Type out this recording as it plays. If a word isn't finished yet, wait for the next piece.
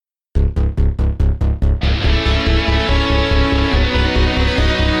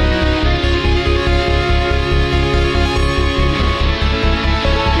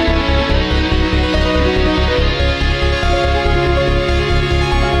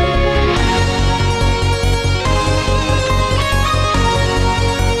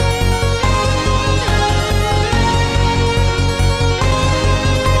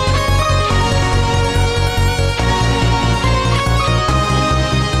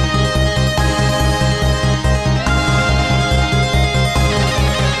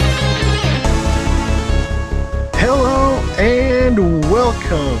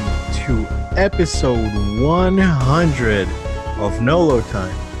welcome to episode 100 of No Load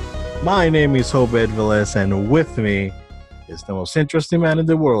Time. My name is Obed Velez, and with me is the most interesting man in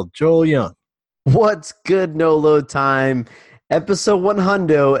the world, Joel Young. What's good, No Load Time? Episode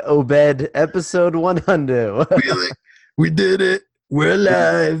 100, Obed. Episode 100. Really? We did it. We're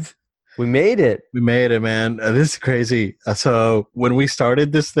alive. We made it. We made it, man. This is crazy. So when we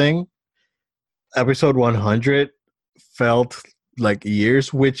started this thing, episode 100 felt like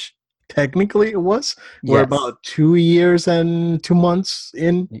years, which technically it was. We're Yes. about 2 years and 2 months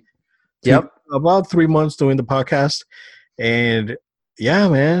in. Yep. About 3 months doing the podcast. And yeah,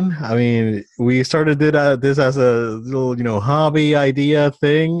 man, I mean, we started this as a little, hobby idea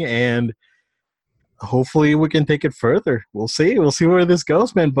thing, and hopefully we can take it further. We'll see where this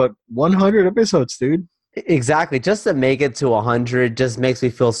goes, man. But 100 episodes, dude. Exactly. Just to make it to 100 just makes me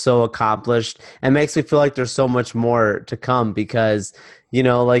feel so accomplished and makes me feel like there's so much more to come because,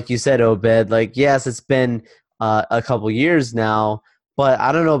 like you said, Obed, like, yes, it's been a couple years now, but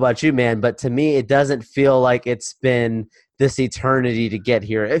I don't know about you, man, but to me, it doesn't feel like it's been this eternity to get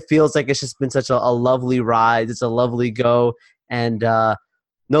here. It feels like it's just been such a lovely ride. It's a lovely go. And no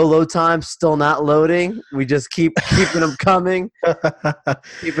load time, still not loading. We just keep keeping them coming,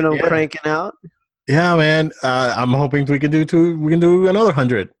 keeping them cranking out. Yeah, man. I'm hoping we can do another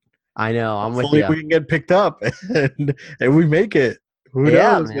 100. I know. I'm Hopefully with we you. can get picked up and we make it. Who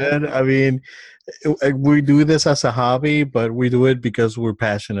knows, man? I mean, we do this as a hobby, but we do it because we're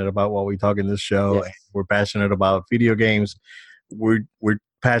passionate about what we talk in this show. Yes. And we're passionate about video games. We're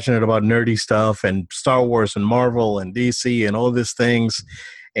passionate about nerdy stuff and Star Wars and Marvel and DC and all these things.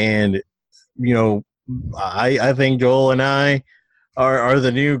 And I think Joel and I are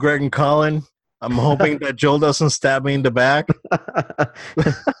the new Greg and Colin. I'm hoping that Joel doesn't stab me in the back.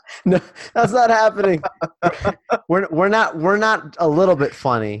 No, that's not happening. We're not a little bit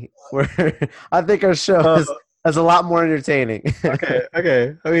funny. I think our show is a lot more entertaining.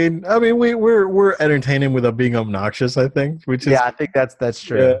 Okay. I mean, we're entertaining without being obnoxious. I think, which is I think that's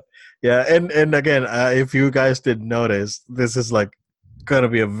true. Yeah. And again, if you guys didn't notice, this is like gonna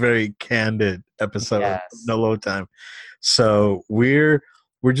be a very candid episode of No Load Time. So we're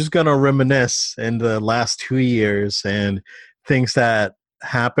just gonna reminisce in the last 2 years and things that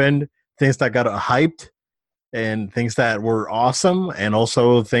happened, things that got hyped, and things that were awesome, and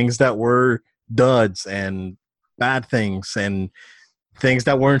also things that were duds and bad things and things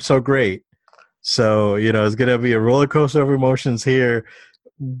that weren't so great. So, it's gonna be a roller coaster of emotions here,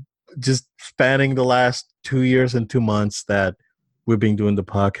 just spanning the last 2 years and 2 months that we've been doing the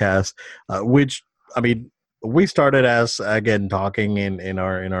podcast, which, I mean, we started as, again, talking in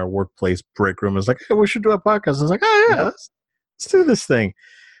our workplace break room. It's like, hey, we should do a podcast. I was like, oh yeah, let's do this thing.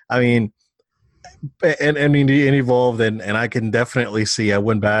 I mean, and it evolved, and I can definitely see. I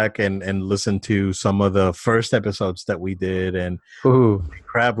went back and listened to some of the first episodes that we did, and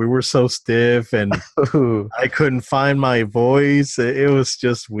crap, we were so stiff, and I couldn't find my voice. It was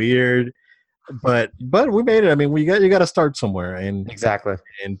just weird, but we made it. I mean, you got to start somewhere, and Exactly.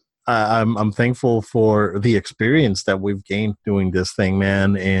 And I'm thankful for the experience that we've gained doing this thing,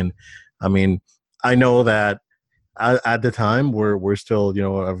 man. And I mean, I know that at the time we're still,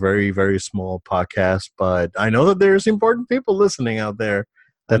 a very, very small podcast, but I know that there's important people listening out there.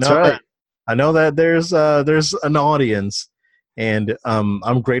 That's right. I know that there's an audience, and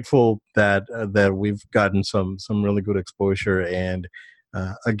I'm grateful that we've gotten some really good exposure. And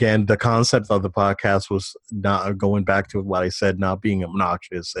again, the concept of the podcast was not going back to what I said, not being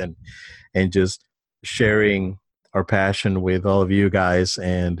obnoxious and just sharing our passion with all of you guys.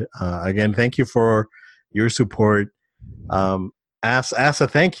 And again, thank you for your support. As a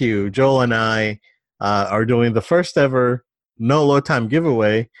thank you, Joel and I are doing the first ever No Load Time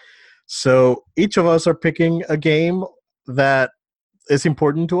giveaway. So each of us are picking a game that is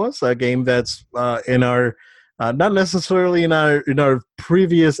important to us, a game that's in our not necessarily in our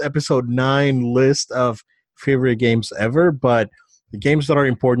previous episode 9 list of favorite games ever, but the games that are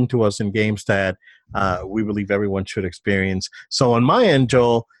important to us and games that we believe everyone should experience. So on my end,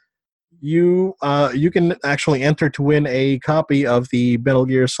 Joel, you can actually enter to win a copy of the Metal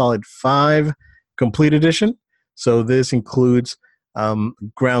Gear Solid 5 Complete Edition. So this includes Ground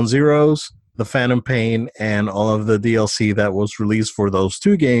Zeroes, the Phantom Pain, and all of the DLC that was released for those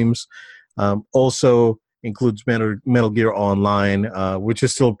two games. Also includes Metal Gear Online, which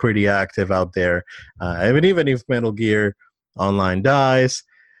is still pretty active out there. Even if Metal Gear Online dies,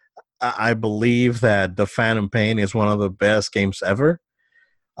 I believe that the Phantom Pain is one of the best games ever.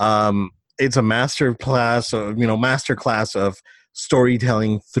 It's a master class of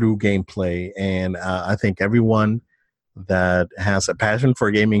storytelling through gameplay, and I think everyone that has a passion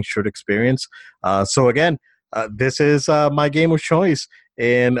for gaming should experience. So again, this is my game of choice.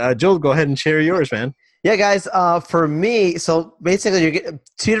 And Joel, go ahead and share yours, man. Yeah, guys. For me, so basically,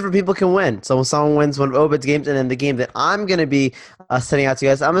 two different people can win. So when someone wins one of Obed's games, and then the game that I'm going to be sending out to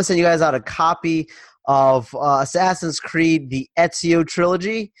you guys, I'm going to send you guys out a copy of Assassin's Creed: The Ezio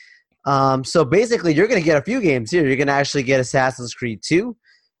Trilogy. So basically, you're going to get a few games here. You're going to actually get Assassin's Creed 2.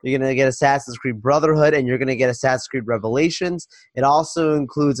 You're going to get Assassin's Creed Brotherhood, and you're going to get Assassin's Creed Revelations. It also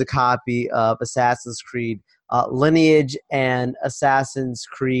includes a copy of Assassin's Creed Lineage and Assassin's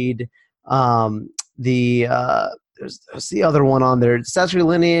Creed. There's the other one on there, Assassin's Creed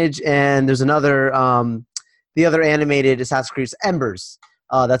Lineage, and there's another the other animated Assassin's Creed Embers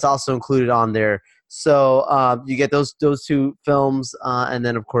that's also included on there. So you get those two films, and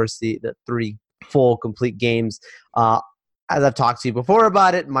then of course the 3 full complete games. As I've talked to you before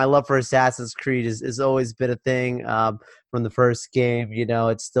about it, my love for Assassin's Creed is always been a thing from the first game. You know,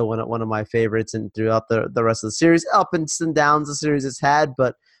 it's still one of my favorites, and throughout the rest of the series, ups and downs the series has had,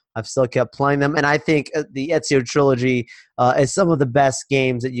 but I've still kept playing them. And I think the Ezio Trilogy is some of the best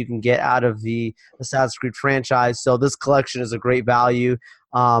games that you can get out of the Assassin's Creed franchise. So this collection is a great value.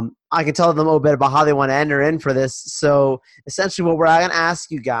 I can tell them a little bit about how they want to enter in for this. So essentially what we're going to ask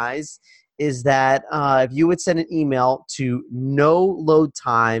you guys is that if you would send an email to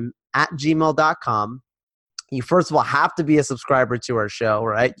noloadtime@gmail.com, you first of all have to be a subscriber to our show,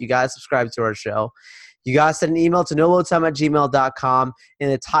 right? You guys subscribe to our show. You guys send an email to noloadtime@gmail.com. In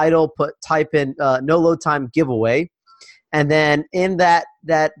the title, type in no load time giveaway. And then in that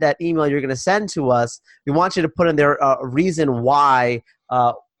email you're going to send to us, we want you to put in there a reason why.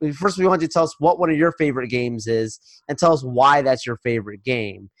 First, we want you to tell us what one of your favorite games is and tell us why that's your favorite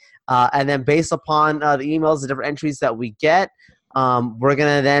game. And then based upon the emails, the different entries that we get, we're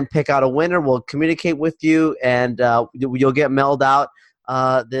going to then pick out a winner. We'll communicate with you, and you'll get mailed out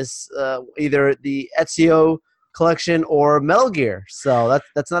this either the Ezio collection or Metal Gear. So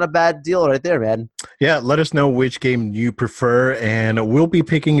that's not a bad deal right there, man. Yeah, let us know which game you prefer, and we'll be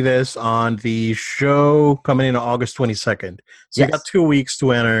picking this on the show coming in August 22nd. So you got 2 weeks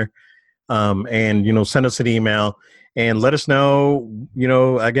to enter, and send us an email and let us know.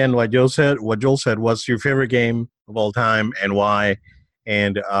 Again, what Joel said. What's your favorite game of all time and why?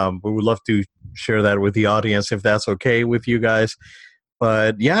 And we would love to share that with the audience if that's okay with you guys.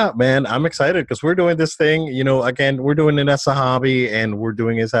 But yeah, man, I'm excited because we're doing this thing. Again, we're doing it as a hobby, and we're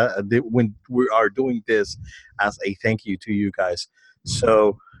doing it when we are doing this as a thank you to you guys.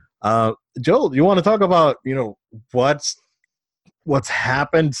 So, Joel, you want to talk about what's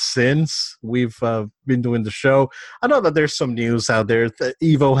happened since we've been doing the show? I know that there's some news out there.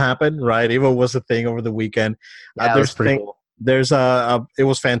 Evo happened, right? Evo was a thing over the weekend. Yeah, there's pretty cool. It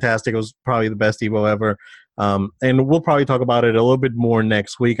was fantastic. It was probably the best Evo ever. And we'll probably talk about it a little bit more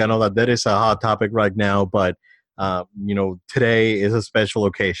next week. I know that is a hot topic right now, but today is a special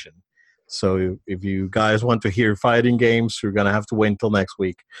occasion. So if you guys want to hear fighting games, you're gonna have to wait until next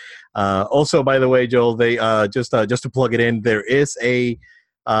week. Also, by the way, Joel, they just to plug it in, there is a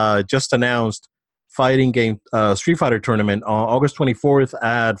just announced fighting game Street Fighter tournament on August 24th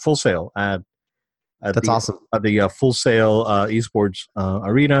at Full Sail That's awesome. At the Full Sail esports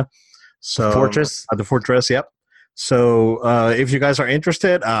arena. So Fortress? At the Fortress, yep. So if you guys are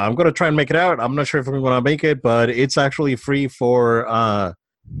interested, I'm going to try and make it out. I'm not sure if I'm going to make it, but it's actually free for,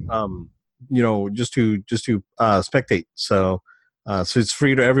 just to spectate. So it's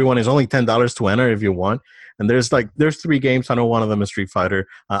free to everyone. It's only $10 to enter if you want. And there's 3 games. I know one of them is Street Fighter.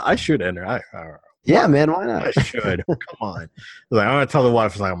 I should enter. Yeah, man, why not? I should. Come on. I'm going to tell the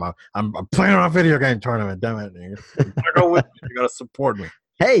wife, I'm playing on a video game tournament. Damn it. You gotta go with me. You got to support me.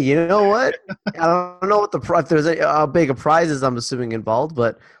 Hey, you know what? I don't know what if there's how big a prize is, I'm assuming, involved,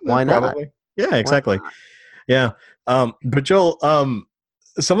 but why not? Yeah, exactly. Yeah. But Joel,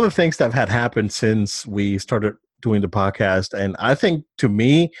 some of the things that have happened since we started doing the podcast, and I think to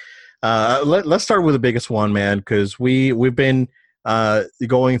me, let's start with the biggest one, man, because we've been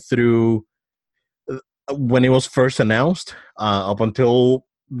going through when it was first announced up until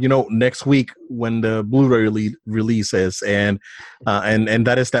next week when the Blu-ray release is, and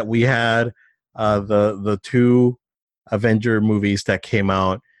that is that we had the 2 Avenger movies that came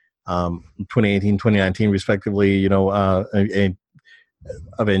out 2018, 2019 respectively,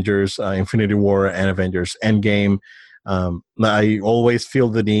 Avengers Infinity War and Avengers Endgame. I always feel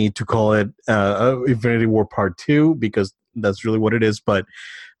the need to call it Infinity War Part 2 because that's really what it is, but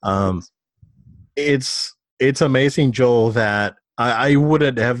it's amazing, Joel, that I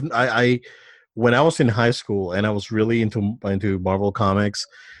wouldn't have. When I was in high school and I was really into Marvel comics,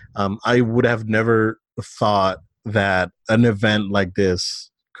 I would have never thought that an event like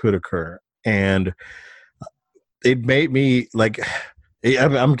this could occur, and it made me like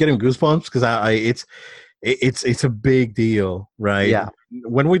I'm getting goosebumps because it's a big deal, right? Yeah.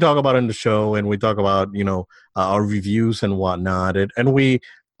 When we talk about it in the show and we talk about our reviews and whatnot, and we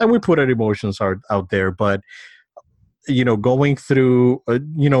put our emotions out there, but going through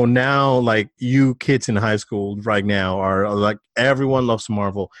now, like, you kids in high school right now are like, everyone loves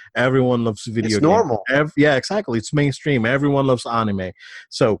Marvel, everyone loves video It's games. normal. Yeah, exactly, it's mainstream, everyone loves anime.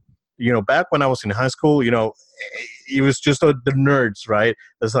 So back when I was in high school, it was just the nerds, right?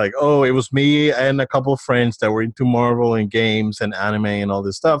 It's like, oh, it was me and a couple of friends that were into Marvel and games and anime and all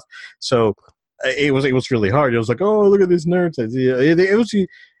this stuff. So it was really hard. It was like, oh, look at these nerds. It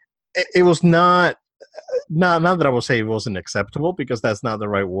was not that I would say it wasn't acceptable, because that's not the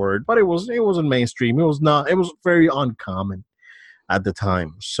right word, but it wasn't mainstream. It was very uncommon at the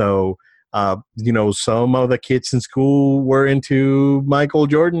time. So some of the kids in school were into Michael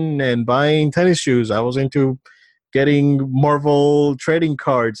Jordan and buying tennis shoes. I was into getting Marvel trading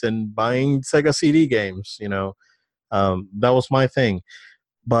cards and buying Sega CD games. That was my thing.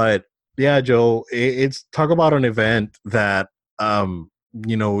 But yeah, Joe, it's talk about an event that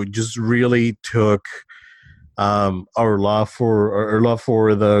just really took our love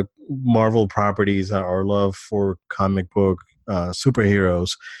for the Marvel properties, our love for comic book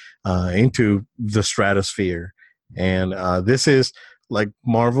superheroes into the stratosphere. And this is like,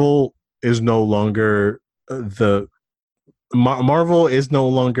 Marvel is no longer Marvel is no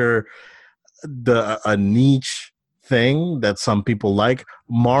longer the a niche thing that some people like.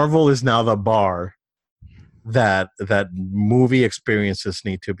 Marvel is now the bar that movie experiences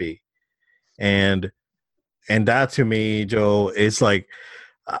need to be. And that, to me, Joe, is like,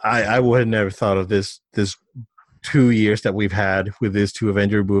 I would have never thought of this 2 years that we've had with these two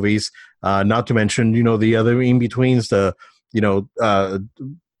Avenger movies. Not to mention, the other in betweens, the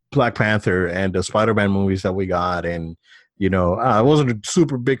Black Panther and the Spider-Man movies that we got. And I wasn't a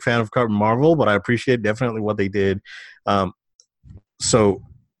super big fan of Captain Marvel, but I appreciate definitely what they did. So,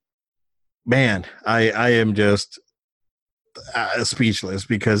 man, I am just speechless,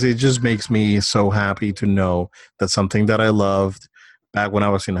 because it just makes me so happy to know that something that I loved back when I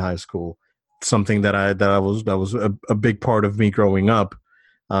was in high school, something that was a big part of me growing up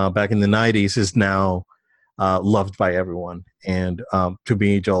back in the '90s, is now loved by everyone. And to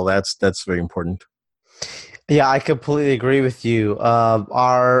me, Joel, that's very important. Yeah, I completely agree with you.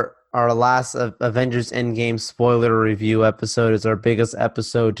 Our last Avengers Endgame spoiler review episode is our biggest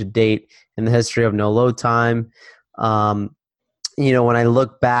episode to date in the history of No Load Time. Um, when I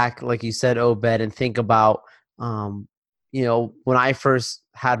look back, like you said, Obed, and think about, when I first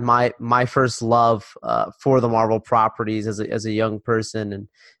had my first love for the Marvel properties as a young person,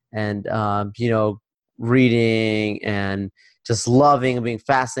 and reading and just loving and being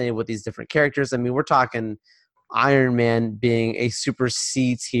fascinated with these different characters. I mean, we're talking Iron Man being a super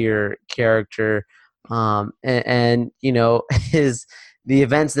C tier character, and his the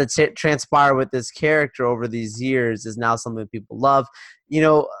events that transpire with this character over these years is now something people love.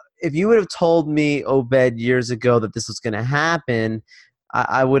 If you would have told me, Obed, years ago that this was going to happen,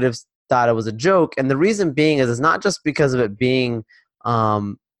 I would have thought it was a joke. And the reason being is it's not just because of it being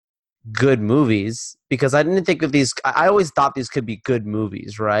good movies, because I didn't think of these. I always thought these could be good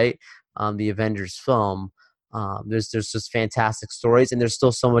movies, right? The Avengers film. There's just fantastic stories, and there's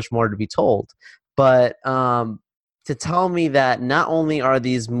still so much more to be told. But to tell me that not only are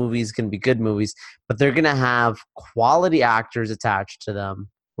these movies going to be good movies, but they're going to have quality actors attached to them.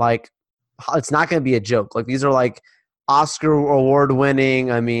 Like, it's not going to be a joke. Like, these are like Oscar award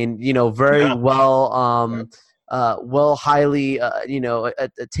winning. I mean, very Yeah. highly,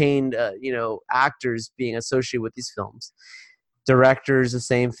 attained, actors being associated with these films. Directors, the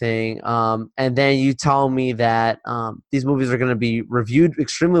same thing. And then you tell me that these movies are going to be reviewed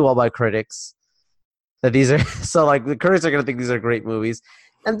extremely well by critics. That these are so, like, the critics are going to think these are great movies.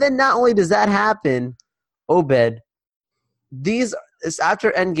 And then not only does that happen, Obed, these is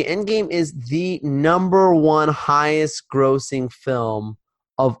after Endgame. Endgame is the number one highest grossing film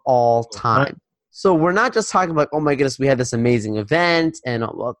of all time. So we're not just talking about, oh my goodness, we had this amazing event, and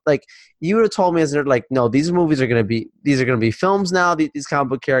like, you would have told me as they're like, no, these movies are going to be films now. These comic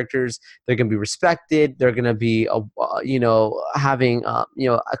book characters, they're going to be respected. They're going to be having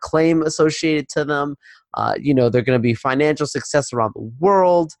acclaim associated to them. They're going to be financial success around the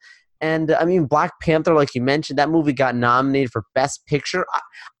world. And I mean, Black Panther, like you mentioned, that movie got nominated for Best Picture.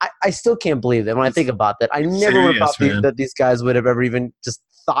 I still can't believe that when I think about that. I never would have thought that these guys would have ever even just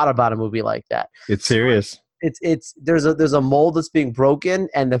thought about a movie like that. It's serious. It's there's a mold that's being broken,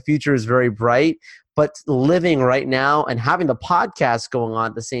 and the future is very bright. but living right now and having the podcast going on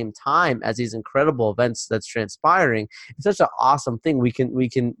at the same time as these incredible events that's transpiring, it's such an awesome thing. We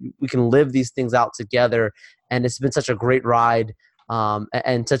can live these things out together, and it's been such a great ride.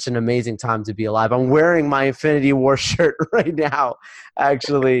 And such an amazing time to be alive. I'm wearing my Infinity War shirt right now,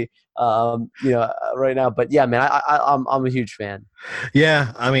 actually. Right now. But yeah, man, I'm a huge fan.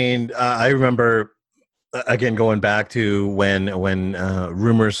 Yeah, I mean, I remember again going back to when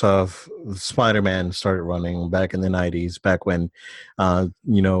rumors of Spider-Man started running back in the 90s, back when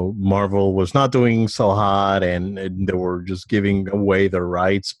Marvel was not doing so hot, and they were just giving away the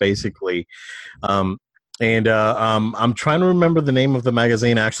rights basically. um I'm trying to remember the name of the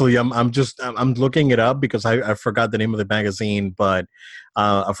magazine. Actually, I'm looking it up because I forgot the name of the magazine. But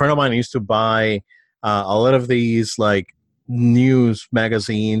a friend of mine used to buy a lot of these like news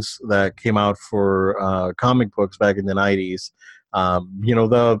magazines that came out for comic books back in the 90s.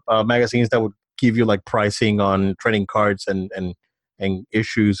 The magazines that would give you like pricing on trading cards and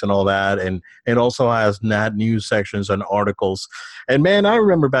issues and all that, and it also has nat news sections and articles. And man, I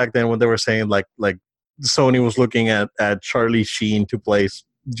remember back then when they were saying like Sony was looking at Charlie Sheen to play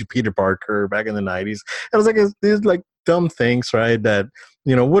Peter Parker back in the 90s. I was like, these like dumb things, right? That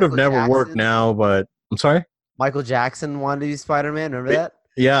would have Michael never worked Jackson. now. But I'm sorry. Michael Jackson wanted to be Spider-Man. Remember that?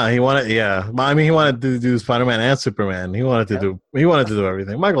 Yeah, he wanted. Yeah, I mean, he wanted to do Spider-Man and Superman. Yep. He wanted to do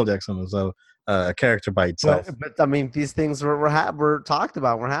everything. Michael Jackson was a character by itself. But I mean, these things were talked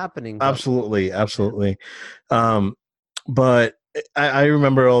about, were happening. But Absolutely, yeah. absolutely. Um, but I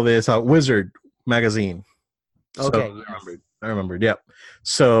remember all this. Wizard magazine. So Okay. I Yes. remembered. I remembered. Yep.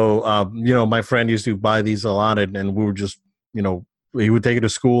 So my friend used to buy these a lot, and we were just you know he would take it to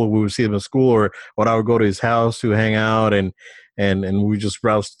school. We would see him in school, or when I would go to his house to hang out, and we just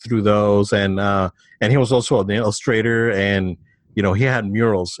browsed through those. And he was also an illustrator, and he had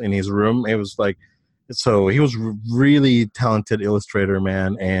murals in his room. It was like, so he was really talented illustrator,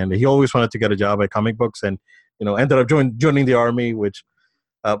 man, and he always wanted to get a job at comic books, and ended up joining the army, which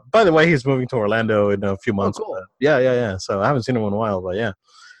by the way, he's moving to Orlando in a few Oh, months. cool. Yeah, yeah, yeah. So I haven't seen him in a while, but yeah.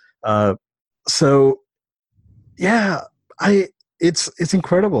 Uh, so yeah, I it's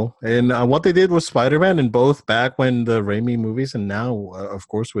incredible, and what they did with Spider-Man, in both back when the Raimi movies, and now, of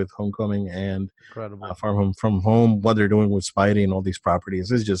course, with Homecoming and Incredible. From Home, what they're doing with Spidey and all these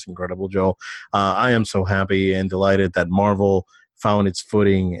properties is just incredible, Joe. I am so happy and delighted that Marvel found its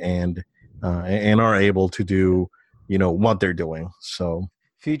footing and are able to do what they're doing. So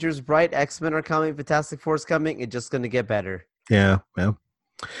Future's bright. X-Men are coming. Fantastic Four's coming. It's just going to get better. yeah, yeah.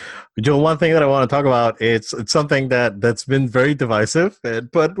 Joe, one thing that I want to talk about, it's something that's been very divisive,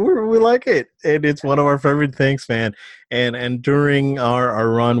 but we like it, and it's one of our favorite things, man. And during our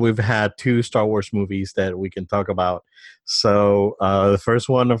run, we've had two Star Wars movies that we can talk about. So the first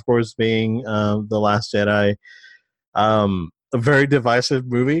one, of course, being The Last Jedi, a very divisive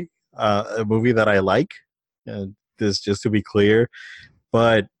movie, a movie that I like. This just to be clear,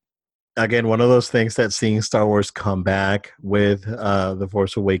 but again, one of those things that seeing Star Wars come back with the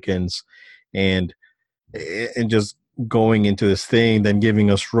Force Awakens, and just going into this thing, then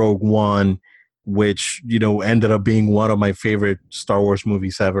giving us Rogue One, which ended up being one of my favorite Star Wars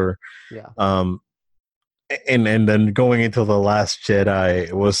movies ever. Yeah. And then going into The Last Jedi,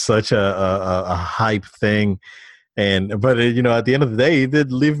 it was such a hype thing. But at the end of the day, it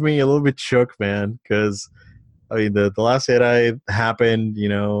did leave me a little bit shook, man, because I mean, the Last Jedi happened,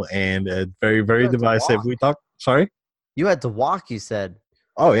 and very, You very had to divisive. walk. We talked. Sorry. You had to walk. You said.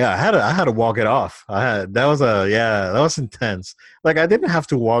 Oh yeah, I had to walk it off. That was intense. Like I didn't have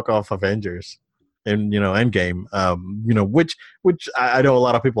to walk off Avengers in Endgame. Which I know a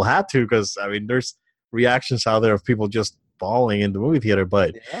lot of people had to, because I mean there's reactions out there of people just falling in the movie theater.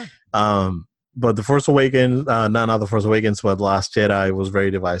 But Yeah. um, but the Force Awakens, not the Force Awakens, but Last Jedi was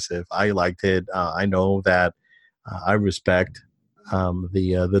very divisive. I liked it. I know that I respect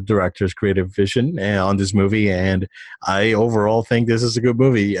the director's creative vision on this movie, and I overall think this is a good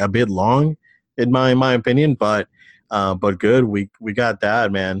movie. A bit long, in my opinion, but good. We got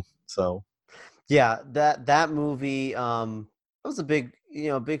that, man. So Yeah, that movie. I was a big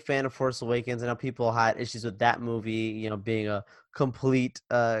fan of Force Awakens. I know people had issues with that movie, being a complete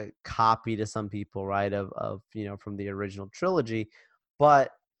copy to some people, right? Of from the original trilogy.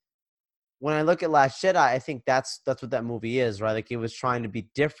 But when I look at Last Jedi, I think that's what that movie is, right? Like it was trying to be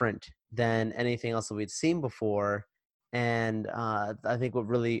different than anything else that we'd seen before. And I think what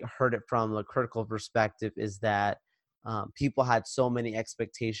really hurt it from a critical perspective is that people had so many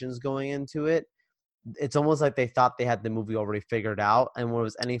expectations going into it. It's almost like they thought they had the movie already figured out, and when it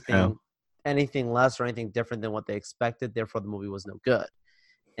was yeah, anything less or anything different than what they expected, therefore the movie was no good.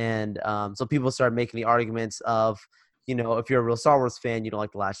 And so people started making the arguments of, if you're a real Star Wars fan, you don't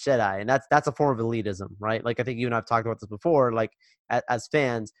like The Last Jedi. And that's a form of elitism, right? Like, I think you and I have talked about this before. Like, as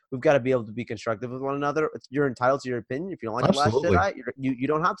fans, we've got to be able to be constructive with one another. You're entitled to your opinion. If you don't like The Last Absolutely. Jedi, you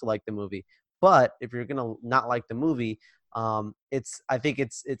don't have to like the movie. But if you're going to not like the movie, I think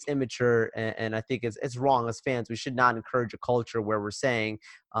it's immature, and I think it's wrong as fans. We should not encourage a culture where we're saying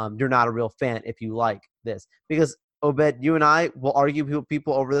you're not a real fan if you like this, because Obed, you and I will argue with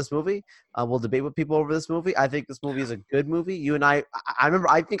people over this movie. We'll debate with people over this movie. I think this movie is a good movie. You and I remember,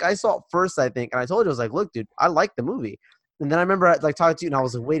 I think I saw it first, and I told you, I was like, look, dude, I like the movie. And then I remember like talking to you, and I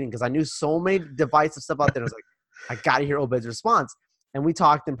was like waiting because I knew so many divisive stuff out there. I was like, I got to hear Obed's response. And we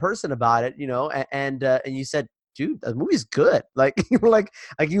talked in person about it, and you said, dude, the movie's good. Like, you were like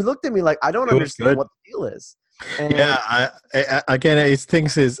you looked at me like, I don't It was understand good. what the deal is. And Yeah, again, it's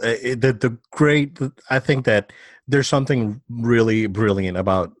things is the great. I think that there's something really brilliant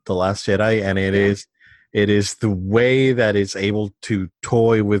about The Last Jedi, and yeah, it is the way that it's able to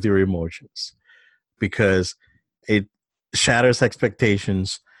toy with your emotions, because it shatters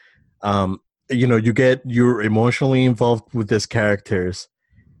expectations. Um, you're emotionally involved with these characters,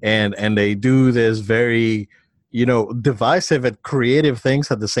 and they do this very, divisive and creative things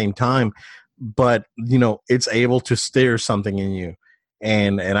at the same time, but it's able to stir something in you.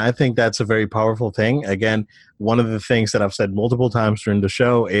 And I think that's a very powerful thing. Again, one of the things that I've said multiple times during the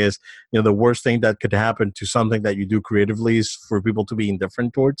show is, the worst thing that could happen to something that you do creatively is for people to be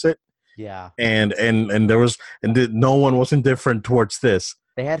indifferent towards it. yeah, And there was, no one was indifferent towards this,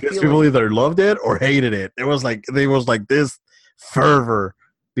 they had because people feelings. either loved it or hated it. There was like this fervor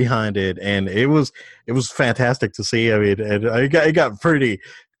behind it, and it was fantastic to see. I mean, and it got pretty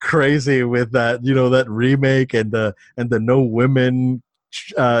crazy with that, that remake, and the no women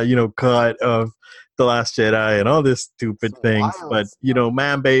cut of The Last Jedi and all these stupid Some things. wild But stuff.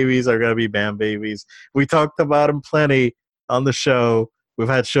 man babies are gonna be man babies. We talked about them plenty on the show. We've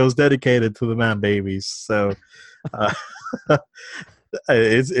had shows dedicated to the man babies, so uh,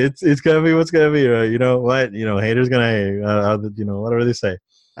 it's gonna be what's gonna be, right? You know what? Haters gonna hate. Whatever they say.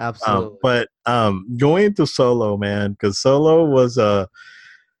 Absolutely. Going into Solo, man, because Solo was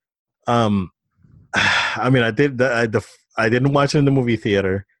um, I mean, I didn't watch it in the movie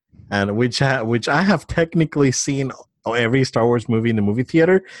theater, and which I have technically seen every Star Wars movie in the movie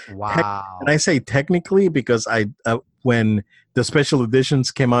theater. And Wow. I say technically because when the special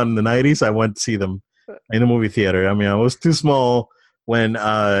editions came out in the '90s, I went to see them in the movie theater. I mean, I was too small when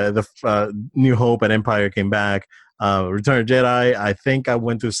the New Hope and Empire came back. Return of the Jedi, I think I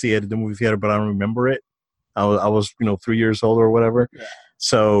went to see it at the movie theater, but I don't remember it. I was 3 years old or whatever. Yeah.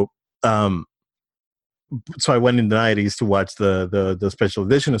 So um, so I went in the '90s to watch the special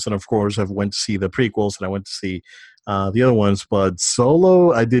editions, and of course I went to see the prequels, and I went to see the other ones. But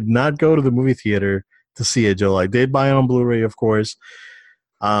Solo, I did not go to the movie theater to see it, Joel. I did buy it on Blu-ray, of course.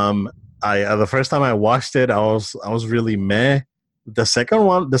 I the first time I watched it, I was really meh. The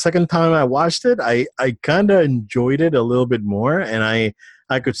second time I watched it, I kind of enjoyed it a little bit more, and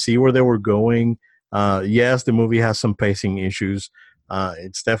I could see where they were going. Yes, the movie has some pacing issues.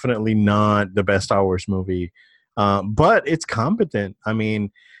 It's definitely not the best Star Wars movie, but it's competent. I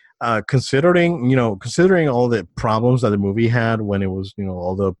mean, considering all the problems that the movie had when it was,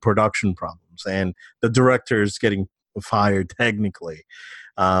 all the production problems and the directors getting fired technically,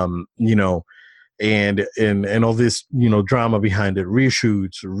 um, you know, and all this, drama behind it,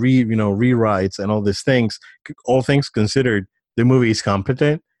 reshoots, rewrites, and all these things. All things considered, the movie is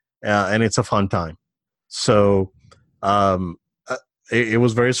competent, and it's a fun time. So, um, uh, it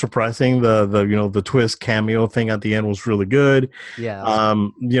was very surprising. The twist cameo thing at the end was really good. Yeah, that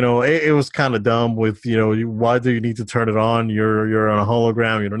was cool. It was kind of dumb with, why do you need to turn it on? You're on a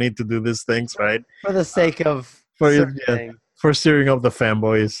hologram. You don't need to do these things, right? For the Uh, sake of for certain yeah, things. for steering up the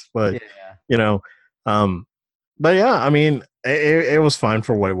fanboys, but Yeah. you know, um, but yeah, I mean, it was fine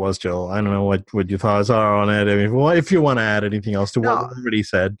for what it was, Joe. I don't know what your thoughts are on it. I mean, if you want to add anything else to what we No, already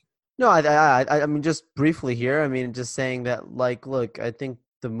said. no, I mean, just briefly here. I mean, just saying that, like, look, I think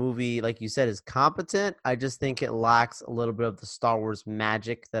the movie, like you said, is competent. I just think it lacks a little bit of the Star Wars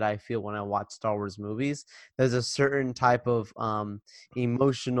magic that I feel when I watch Star Wars movies. There's a certain type of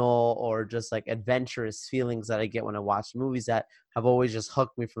emotional or just like adventurous feelings that I get when I watch movies that have always just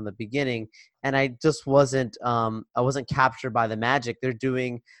hooked me from the beginning. And I just I wasn't captured by the magic. They're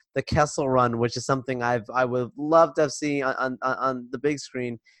doing the Kessel Run, which is something I would love to have seen on the big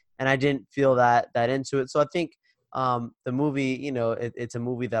screen, and I didn't feel that into it. So I think the movie, it's a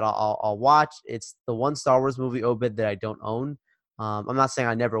movie that I'll watch. It's the one Star Wars movie, Obed, that I don't own. I'm not saying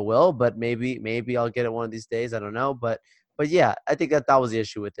I never will, but maybe I'll get it one of these days. I don't know, but But yeah, I think that was the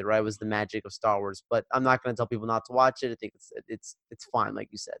issue with it, right? Was the magic of Star Wars. But I'm not going to tell people not to watch it. I think it's fine, like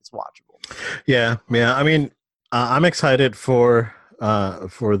you said, it's watchable. Yeah, yeah. I mean, I'm excited for the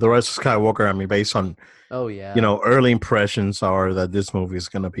Rise of Skywalker. I mean, based on Oh yeah. early impressions are that this movie is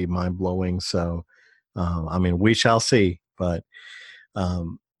going to be mind blowing. So, I mean, we shall see. But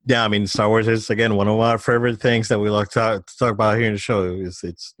yeah, I mean, Star Wars is again one of our favorite things that we like to talk about here in the show. Is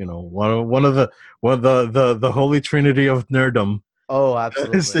it's one of the holy trinity of nerdom. Oh, It's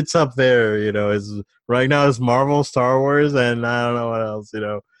absolutely. it's up there. Is right now is Marvel, Star Wars, and I don't know what else.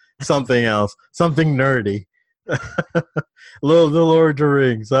 Something else, something nerdy. Little the Lord of the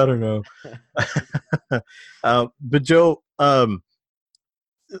Rings. I don't know. But Joe,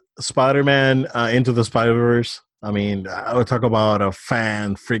 Spider-Man Into the Spider-Verse. I mean, I would talk about a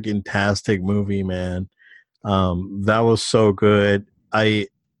fan freaking tastic movie, man. That was so good. I,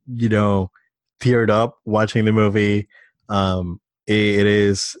 you know, teared up watching the movie. It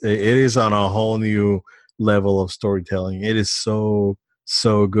is on a whole new level of storytelling. It is so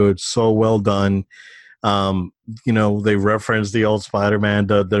good, so well done. Um, they reference the old Spider-Man,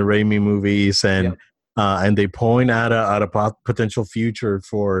 the Raimi movies, Yep. and they point at a potential future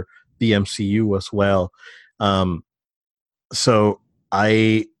for the MCU as well. Um, so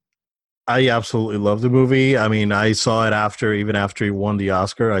I I absolutely love the movie. I mean, I saw it even after he won the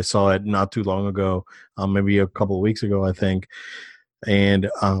Oscar. I saw it not too long ago, maybe a couple of weeks ago, I think. And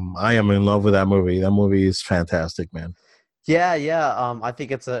I am in love with that movie. That movie is fantastic, man. Yeah, yeah. I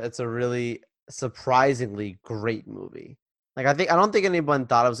think it's a really surprisingly great movie. Like I don't think anyone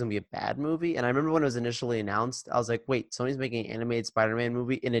thought it was gonna be a bad movie. And I remember when it was initially announced, I was like, wait, Sony's making an animated Spider-Man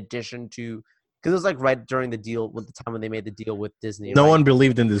movie in addition to because it was like right during the deal with the time when they made the deal with Disney, No right? one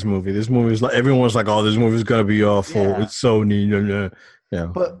believed in this movie. This movie is like everyone was like, "Oh, this movie's gonna be awful. Yeah. It's so neat." Yeah,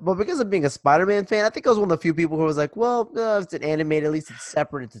 But because of being a Spider-Man fan, I think I was one of the few people who was like, well, if it's an animated, at least it's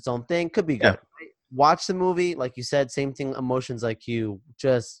separate, it's its own thing, could be yeah, good. Watch the movie, like you said, same thing, emotions like you,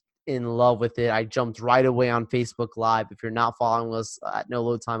 just in love with it. I jumped right away on Facebook Live. If you're not following us at No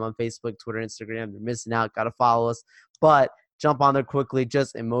Load Time on Facebook, Twitter, Instagram, you're missing out. Got to follow us. But jump on there quickly,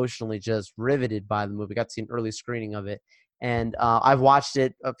 just emotionally, just riveted by the movie. Got to see an early screening of it. And I've watched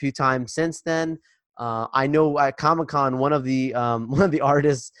it a few times since then. I know at Comic Con, one of the one of the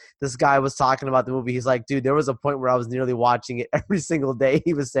artists, this guy was talking about the movie. He's like, dude, there was a point where I was nearly watching it every single day.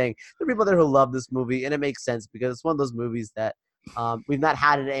 He was saying there are people there who love this movie, and it makes sense because it's one of those movies that we've not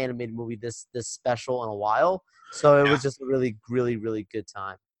had an animated movie this special in a while. So it was just a really, really, really good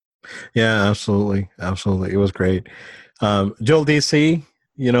time. yeah. Absolutely, absolutely. It was great. Joel DC.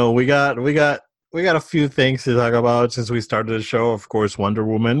 We got a few things to talk about since we started the show. Of course, Wonder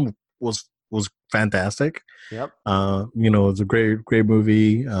Woman was fantastic. Yep. It's a great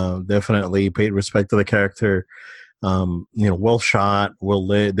movie. Definitely paid respect to the character. Well shot, well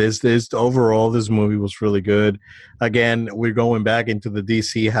lit. This overall, this movie was really good. Again, we're going back into the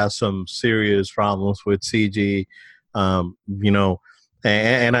DC has some serious problems with CG. Um, you know,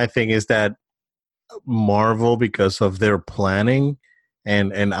 and I think is that Marvel because of their planning,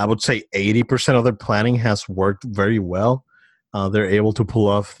 and I would say 80% of their planning has worked very well. They're able to pull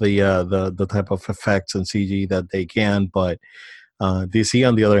off the type of effects and CG that they can, but DC,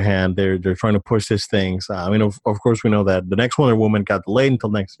 on the other hand, they're trying to push these things. I mean, of course, we know that the next Wonder Woman got delayed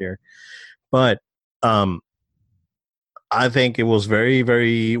until next year, but um, I think it was very,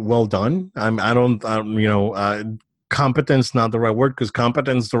 very well done. I don't, competence not the right word because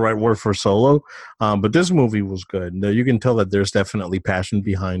competence is the right word for Solo. But this movie was good. You can tell that there's definitely passion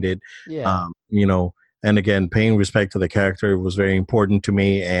behind it. Yeah. Um, you know, and again, paying respect to the character was very important to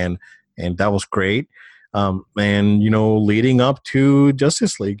me, and that was great. And leading up to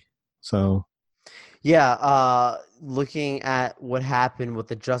Justice League, so Yeah, looking at what happened with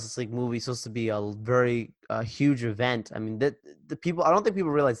the Justice League movie, supposed to be a very huge event. I mean, the people, I don't think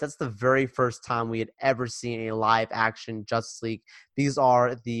people realize that's the very first time we had ever seen a live action Justice League. These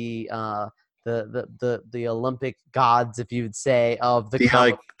are the Olympic gods, if you would say, of the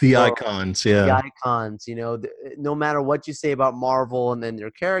comic the world, icons, the yeah. icons. No matter what you say about Marvel and then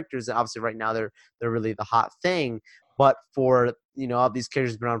their characters, obviously right now they're really the hot thing. But for all these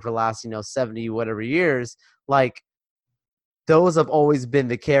characters been around for the last 70 whatever years, like those have always been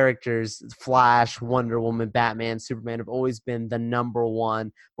the characters. Flash, Wonder Woman, Batman, Superman have always been the number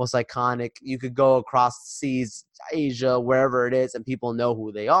one, most iconic. You could go across the seas, Asia, wherever it is, and people know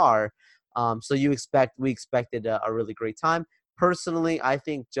who they are. So we expected a really great time. Personally, I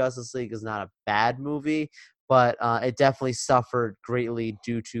think Justice League is not a bad movie, but it definitely suffered greatly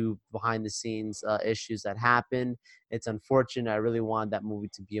due to behind the scenes issues that happened. It's unfortunate. I really wanted that movie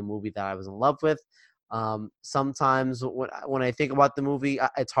to be a movie that I was in love with. Sometimes when I think about the movie,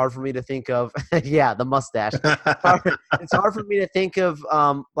 it's hard for me to think of yeah, the mustache. It's hard for me to think of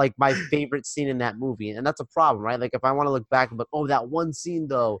like my favorite scene in that movie, and that's a problem, right? Like if I want to look back and be like, oh, that one scene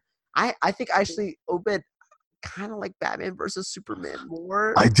though, I think actually Obed kind of like Batman versus Superman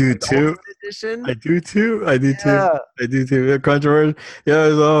more, I do like the too. Ultimate Edition. I do too. I do too. Yeah. I do too. Controversial.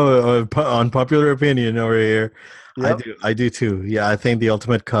 Yeah, it's unpopular opinion over here. I Yep. do. I do too. Yeah, I think the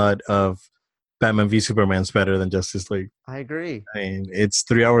ultimate cut of Batman v Superman's better than Justice League. I agree. I mean, it's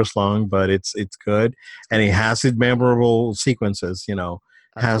 3 hours long, but it's good, It's and good. it has its memorable sequences. Has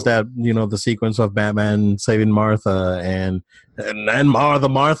Absolutely. that the sequence of Batman saving Martha and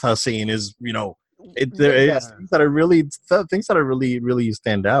Martha scene is there is Yeah. things that are really really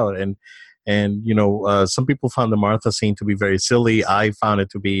stand out, and some people found the Martha scene to be very silly. I found it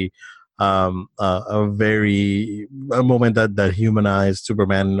to be a moment that humanized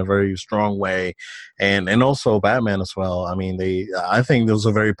Superman in a very strong way, and also Batman as well. I mean, I think it was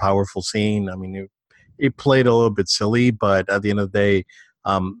a very powerful scene. I mean, it played a little bit silly, but at the end of the day,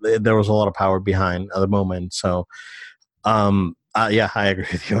 there was a lot of power behind the moment. So, yeah, I agree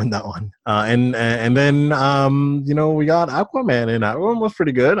with you on that one. And then we got Aquaman, and Aquaman was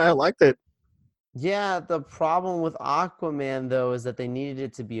pretty good. I liked it. Yeah, the problem with Aquaman though is that they needed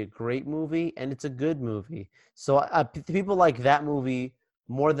it to be a great movie, and it's a good movie. So people like that movie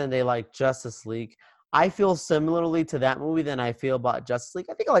more than they like Justice League. I feel similarly to that movie than I feel about Justice League.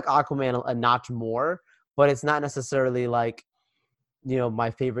 I think I like Aquaman a notch more, but it's not necessarily like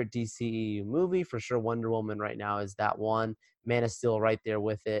my favorite DCEU movie. For sure, Wonder Woman right now is that one. Man is Steel right there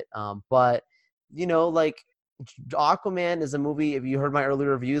with it. But like Aquaman is a movie. If you heard my earlier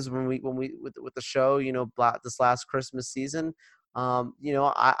reviews when we with the show, this last Christmas season,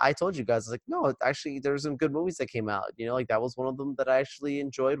 I told you guys like, no, actually, there's some good movies that came out. Like that was one of them that I actually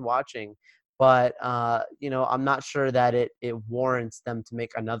enjoyed watching. But I'm not sure that it warrants them to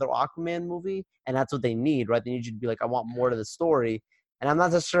make another Aquaman movie, and that's what they need, right? They need you to be like, I want more to the story, and I'm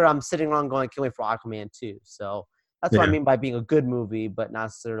not so sure. I'm sitting around going, I can't wait for Aquaman 2. So that's what I Yeah, mean by being a good movie, but not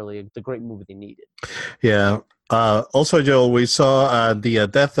necessarily the great movie they needed. yeah. Also, Joel, we saw the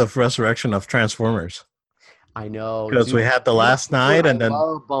death of resurrection of Transformers I know, because we dude. had the last Dude, night, I and then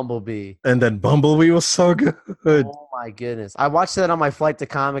love Bumblebee. Bumblebee was so good. Oh my goodness. I watched that on my flight to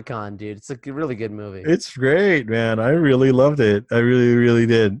Comic-Con, dude. It's a really good movie. It's great, man. I really loved it. I really, really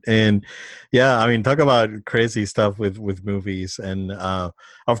did. And yeah, I mean, talk about crazy stuff with movies. And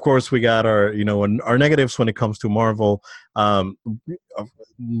of course, we got our negatives when it comes to Marvel.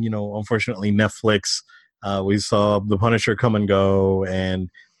 Unfortunately, Netflix. We saw The Punisher come and go, and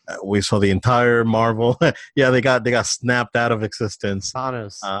we saw the entire Marvel. Yeah, they got snapped out of existence,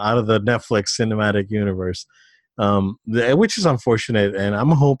 Thanos. out of the Netflix cinematic universe, which is unfortunate. And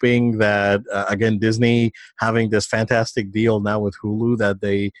I'm hoping that again, Disney having this fantastic deal now with Hulu that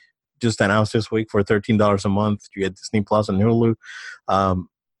they just announced this week for $13 a month. You get Disney Plus and Hulu. Um,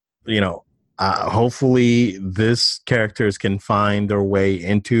 you know, hopefully, this characters can find their way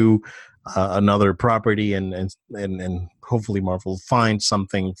into another property, and hopefully Marvel finds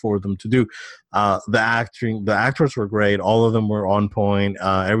something for them to do. The actors were great. All of them were on point.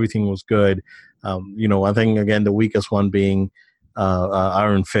 Everything was good. I think again the weakest one being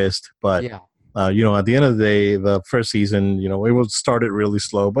Iron Fist, but Yeah. at the end of the day, the first season, it was started really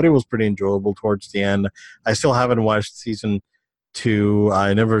slow, but it was pretty enjoyable towards the end. I still haven't watched season two.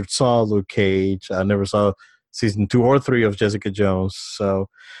 I never saw Luke Cage. I never saw season 2 or 3 of Jessica Jones. So,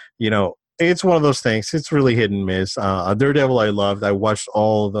 it's one of those things. It's really hit and miss. Daredevil, I loved. I watched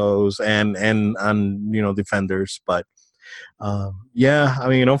all of those and Defenders, but yeah, I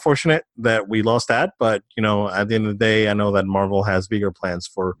mean, unfortunate that we lost that, but at the end of the day, I know that Marvel has bigger plans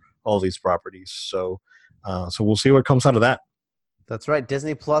for all these properties. So we'll see what comes out of that. That's right.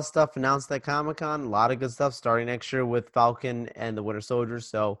 Disney Plus stuff announced at Comic-Con. A lot of good stuff starting next year with Falcon and the Winter Soldier.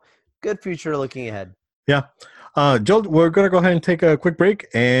 So good future looking ahead. Yeah. Joel, we're going to go ahead and take a quick break,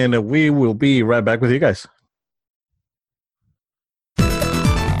 and we will be right back with you guys.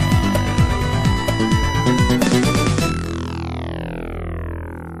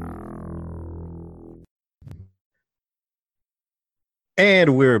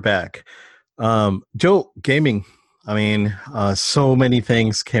 And we're back. Joel, gaming. I mean, so many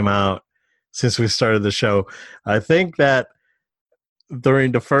things came out since we started the show. I think that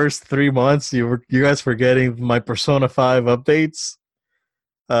during the first 3 months, you guys were getting my Persona 5 updates.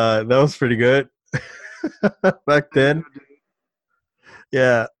 That was pretty good back then.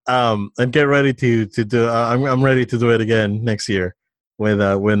 Yeah. And get ready to do. I'm ready to do it again next year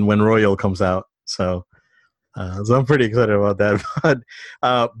when Royal comes out. So So I'm pretty excited about that.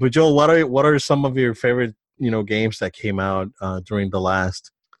 But Joel, what are some of your favorite games that came out during the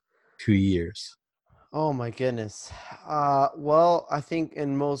last 2 years? Oh my goodness. Well, I think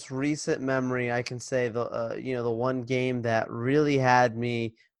in most recent memory, I can say the one game that really had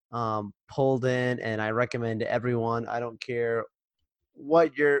me pulled in, and I recommend to everyone. I don't care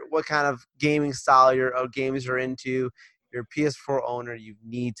what kind of gaming style games you're into. You're a PS4 owner, you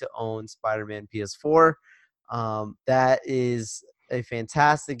need to own Spider-Man PS4. That is a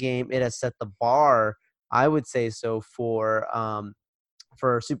fantastic game. It has set the bar, I would say so, for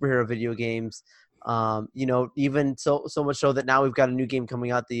superhero video games. Even so much so that now we've got a new game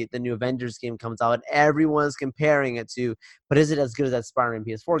coming out. The new Avengers game comes out, and everyone's comparing it to. But is it as good as that Spider-Man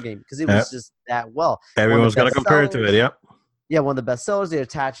PS4 game? Because it Uh, was just that well. One of Everyone's the gonna best compare it to it. sellers. Yep. Yeah, one of the best sellers. They're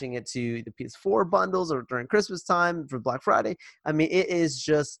attaching it to the PS4 bundles or during Christmas time for Black Friday. I mean, it is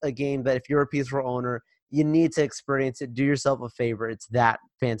just a game that if you're a PS4 owner, you need to experience it. Do yourself a favor. It's that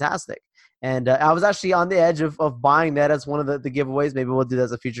fantastic. And I was actually on the edge of buying that as one of the giveaways. Maybe we'll do that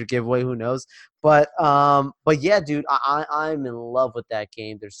as a future giveaway. Who knows? But yeah, dude, I'm in love with that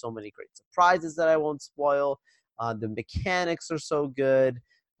game. There's so many great surprises that I won't spoil. The mechanics are so good.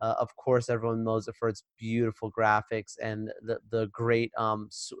 Of course, everyone knows it for its beautiful graphics and the great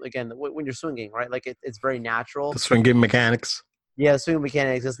again when you're swinging, right? Like it's very natural. The swing game mechanics. Yeah, swing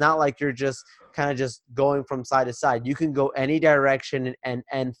mechanics. It's not like you're just kind of just going from side to side. You can go any direction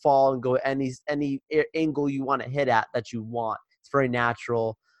and fall and go any angle you want to hit at that you want. It's very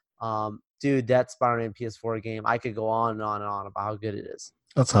natural. Dude, that Spider-Man PS4 game, I could go on and on and on about how good it is.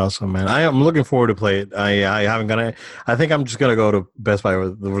 That's awesome, man. I am looking forward to play it. I haven't gonna. I think I'm just gonna go to Best Buy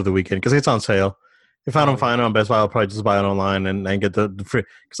over the weekend because it's on sale. If I Oh don't yeah, find it on Best Buy, I'll probably just buy it online and get the free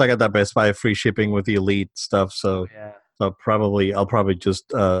because I got that Best Buy free shipping with the Elite stuff. oh So yeah. I'll probably just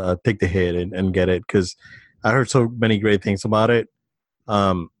take the hit and get it because I heard so many great things about it.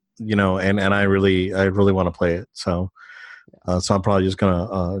 Um, and I really want to play it. So I'm probably just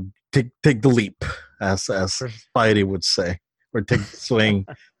gonna take the leap, as Spidey would say, or take the swing.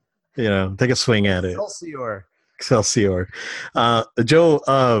 Take a swing at it. Excelsior. Excelsior.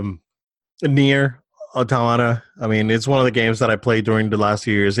 Joe, Near Automata. I mean, it's one of the games that I played during the last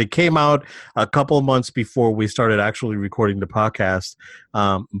few years. It came out a couple of months before we started actually recording the podcast,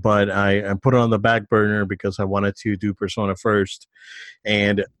 but I put it on the back burner because I wanted to do Persona first.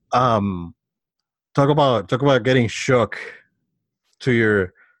 And talk about getting shook to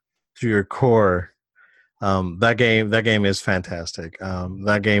your core. That game is fantastic.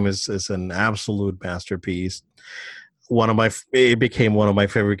 That game is an absolute masterpiece. It became one of my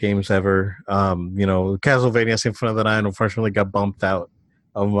favorite games ever. Castlevania Symphony of the Night unfortunately got bumped out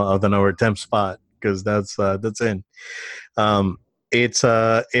of the number 10 spot because that's in. Um, it's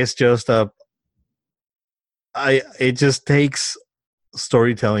just it just takes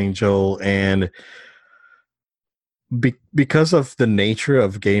storytelling, Joel, and because of the nature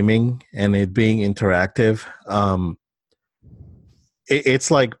of gaming and it being interactive,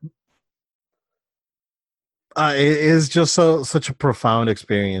 it's like it is just such a profound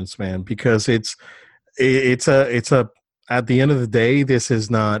experience, man. Because it's a at the end of the day, this is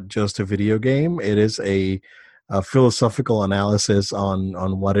not just a video game. It is a philosophical analysis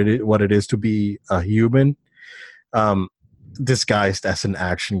on what it is to be a human, um, disguised as an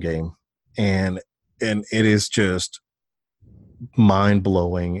action game, and it is just mind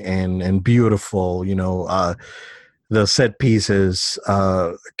blowing and beautiful. The set pieces,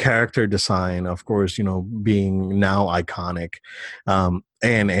 character design, of course, being now iconic, and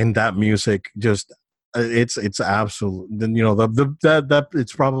that music just it's absolute. That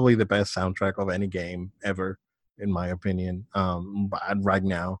it's probably the best soundtrack of any game ever, in my opinion. Right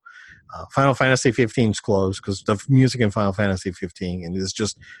now, Final Fantasy 15 is close because the music in Final Fantasy 15 and is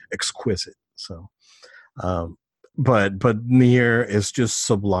just exquisite. So, um, but Near is just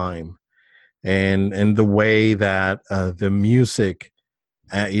sublime, and the way that the music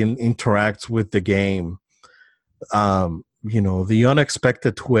interacts with the game. The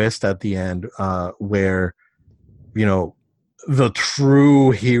unexpected twist at the end, where you know the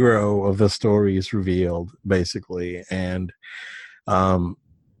true hero of the story is revealed, basically, um,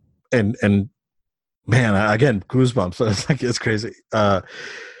 and man, again, goosebumps. It's crazy.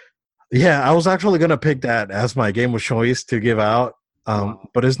 Yeah, I was actually gonna pick that as my game of choice to give out, Wow.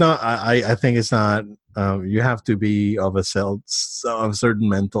 but it's not. I think it's not. You have to be of of a certain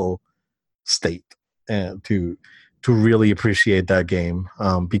mental state to really appreciate that game,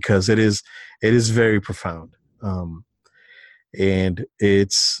 because it is very profound, and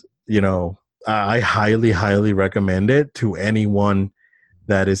it's I highly recommend it to anyone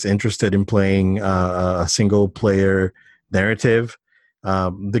that is interested in playing a single player narrative.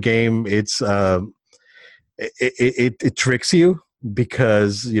 The game, it tricks you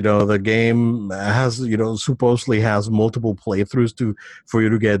because the game has supposedly has multiple playthroughs to for you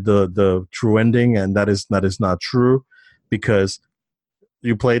to get the true ending, and that is not true, because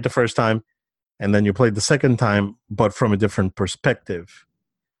you play it the first time and then you play the second time, but from a different perspective,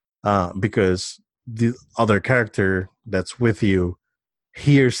 because the other character that's with you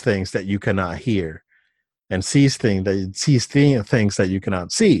hears things that you cannot hear, and things that you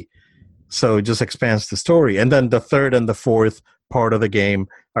cannot see. So it just expands the story. And then the third and the fourth part of the game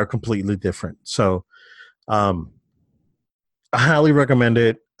are completely different. So um, I highly recommend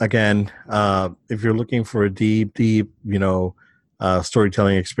it. Again, if you're looking for a deep,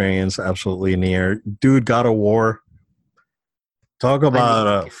 storytelling experience, absolutely near. Dude, God of War. Talk I need about to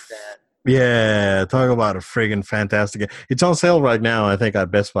a get that. yeah, talk about a friggin' fantastic game. It's on sale right now, I think,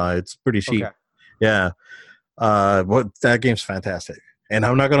 at Best Buy. It's pretty cheap. Okay. Yeah. What that game's fantastic. And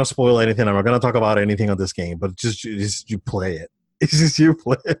I'm not gonna spoil anything. I'm not gonna talk about anything on this game, but just you play it. It's just you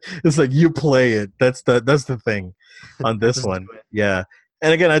play it. It's like you play it. That's the thing on this Just one. do it. Yeah.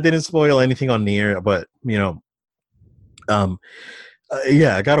 And again, I didn't spoil anything on Nier, but um,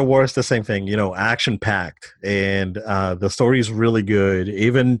 yeah, God of War is the same thing. Action packed, and the story is really good.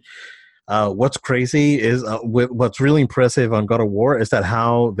 Even what's crazy is what's really impressive on God of War is that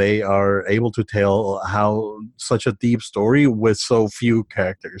how they are able to tell how such a deep story with so few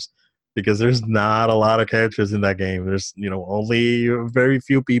characters, because there's not a lot of characters in that game. There's only very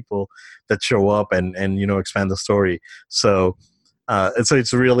few people that show up and expand the story. So so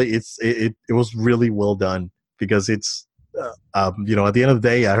it was really well done, because it's at the end of the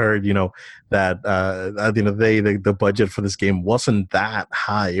day, I heard that at the end of the day, the budget for this game wasn't that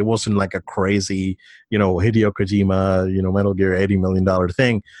high. It wasn't like a crazy Hideo Kojima Metal Gear $80 million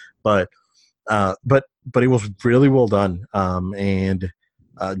thing, but but it was really well done, and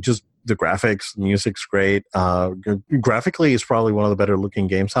just the graphics, music's great. Graphically, it's probably one of the better looking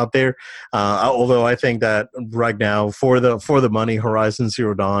games out there. Although I think that right now, for the money, Horizon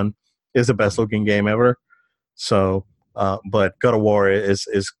Zero Dawn is the best looking game ever. So, but God of War is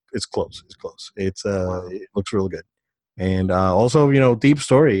close. It's close. Wow. It looks really good, and also deep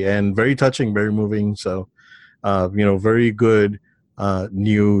story and very touching, very moving. So, very good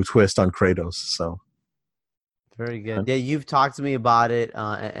new twist on Kratos. So. Very good. Yeah, you've talked to me about it,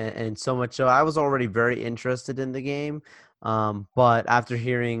 and so much so I was already very interested in the game. But after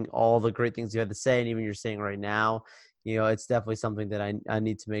hearing all the great things you had to say, and even you're saying right now, it's definitely something that I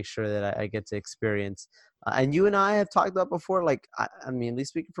need to make sure that I get to experience. And you and I have talked about before. Like, I mean, at least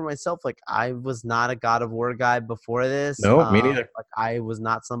speaking for myself, like I was not a God of War guy before this. No, me neither. Like I was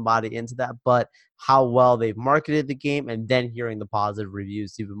not somebody into that. But how well they've marketed the game, and then hearing the positive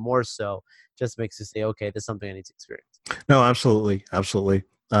reviews, even more so, just makes you say, okay, there's something I need to experience. No, absolutely, absolutely.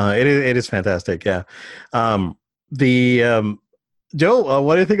 It is fantastic. Yeah. The Joe,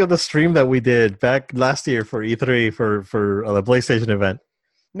 what do you think of the stream that we did back last year for E3 for the PlayStation event?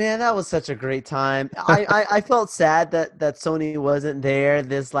 Man, that was such a great time. I felt sad that Sony wasn't there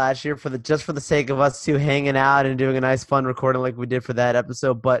this last year for the sake of us two hanging out and doing a nice fun recording like we did for that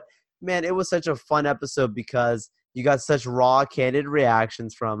episode. But man, it was such a fun episode because you got such raw, candid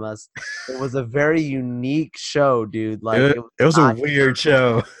reactions from us. It was a very unique show, dude. Like It was a weird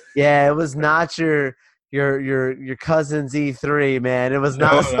show. yeah, it was not your cousin's E3, man. It was No,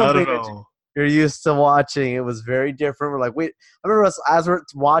 not not something at that all. you're used to watching. It was very different. We're like, wait, I remember us as we're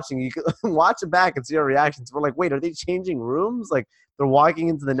watching, you could watch it back and see our reactions. We're like, wait, are they changing rooms? Like they're walking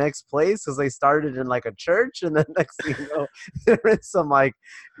into the next place because they started in like a church, and then next thing you know, they're in some like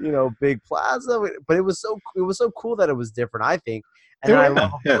big plaza. But it was so cool that it was different, I think. And I love, Yeah,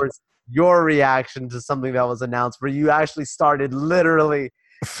 of yeah. course, your reaction to something that was announced, where you actually started literally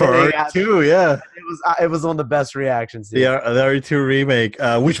For hitting at R2, yeah. it was one of the best reactions, The, dude. the R2 remake,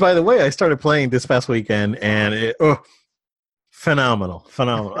 which by the way, I started playing this past weekend, and phenomenal,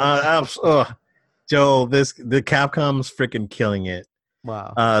 phenomenal. Joe, the Capcom's freaking killing it.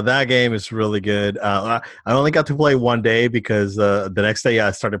 Wow. That game is really good. I only got to play one day because the next day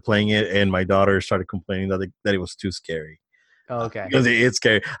I started playing it, and my daughter started complaining that it was too scary. Okay. Because it's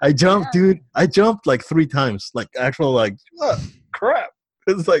scary. I jumped, dude. I jumped like 3 times. Like actual, like crap.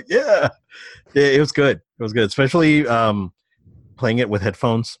 It's like yeah, it was good. It was good, especially playing it with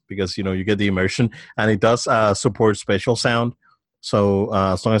headphones, because you get the immersion, and it does support spatial sound. So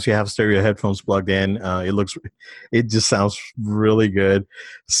as long as you have stereo headphones plugged in, it just sounds really good.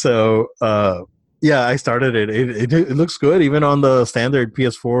 So yeah, I started it. It looks good even on the standard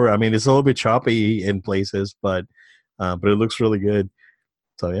PS4. I mean, it's a little bit choppy in places, but it looks really good.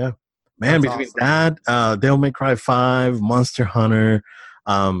 So yeah, man. That's Between awesome. that, Devil May Cry 5, Monster Hunter,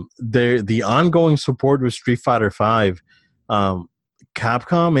 the ongoing support with Street Fighter 5, um,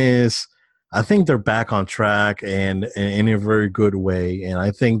 Capcom is. I think they're back on track and in a very good way, and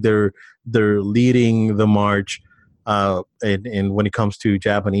I think they're leading the march. And when it comes to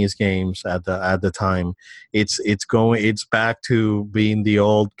Japanese games at the time, it's back to being the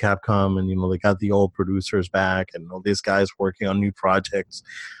old Capcom, and they got the old producers back, and all these guys working on new projects.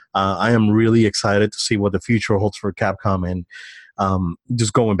 I am really excited to see what the future holds for Capcom, and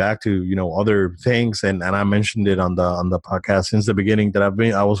just going back to other things, and I mentioned it on the podcast since the beginning that I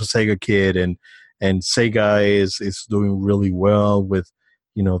was a Sega kid, and Sega is doing really well with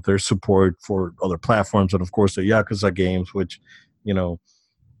their support for other platforms, and of course the Yakuza games, which you know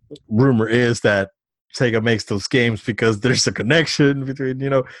rumor is that Sega makes those games because there's a connection between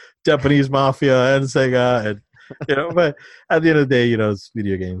Japanese mafia and Sega, and but at the end of the day, it's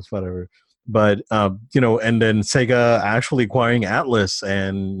video games, whatever. But and then Sega actually acquiring Atlas,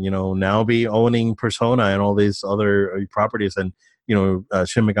 and now be owning Persona and all these other properties, and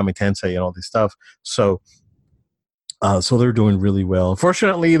Shin Megami Tensei and all this stuff. So they're doing really well.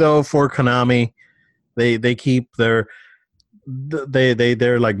 Fortunately, though, for Konami, they keep they're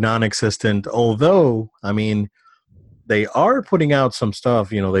like non-existent. Although, I mean, they are putting out some stuff.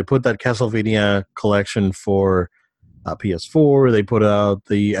 They put that Castlevania collection for PS4. They put out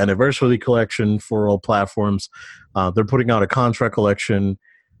the Anniversary collection for all platforms. They're putting out a Contra collection.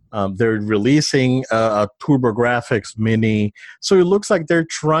 They're releasing a TurboGrafx Mini. So it looks like they're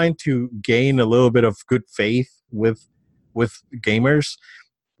trying to gain a little bit of good faith with gamers.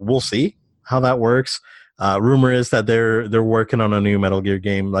 We'll see how that works. Rumor is that they're working on a new Metal Gear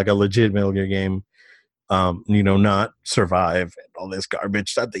game, like a legit Metal Gear game. Not Survive and all this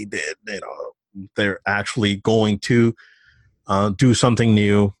garbage that they did. They're actually going to do something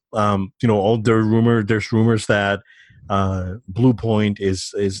new. There's rumors that Blue Point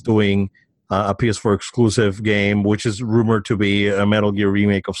is doing a PS4 exclusive game, which is rumored to be a Metal Gear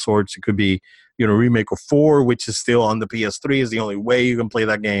remake of sorts. It could be, remake of 4, which is still on the PS3. Is the only way you can play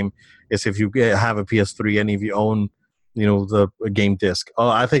that game is if you have a PS3 and if you own, the game disc. Oh,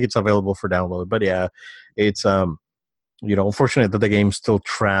 I think it's available for download. But yeah, it's unfortunate that the game's still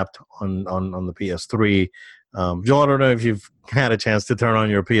trapped on the PS3. Joel, I don't know if you've had a chance to turn on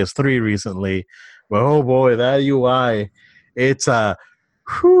your PS3 recently, but oh boy, that UI, it's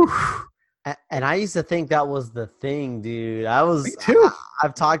whew. And I used to think that was the thing, dude. Me too.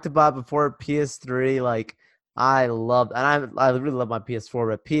 I've talked about before PS3. Like I loved, and I really love my PS4,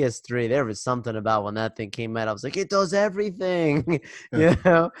 but PS3, there was something about when that thing came out. I was like, it does everything, you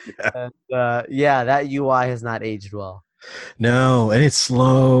know. Yeah. And, yeah, that UI has not aged well. No, and it's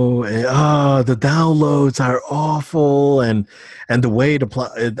slow. And, the downloads are awful, and the way it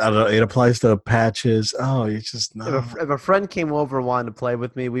applies to patches. Oh, it's just no. If a friend came over and wanted to play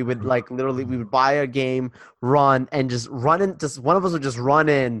with me, we would we would buy a game, run, and just run in. Just one of us would just run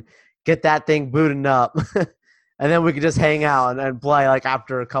in, get that thing booted up, and then we could just hang out and play like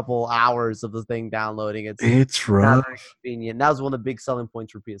after a couple hours of the thing downloading. It's not rough. very convenient. That was one of the big selling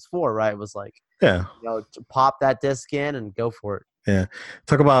points for PS4, right? It was like, Yeah. to pop that disc in and go for it. Yeah,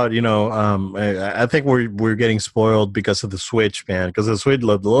 talk about I think we're getting spoiled because of the Switch, man. Because the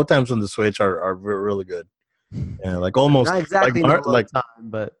load times on the Switch are really good. Yeah, like almost Not exactly like no load time,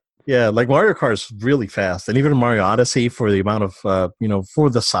 but yeah, like Mario Kart's really fast, and even Mario Odyssey for the amount of for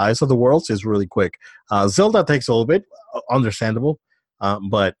the size of the worlds is really quick. Zelda takes a little bit, understandable,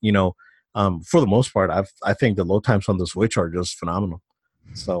 but for the most part, I think the load times on the Switch are just phenomenal.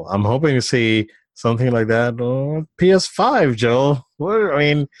 So I'm hoping to see something like that on PS5, Joe. I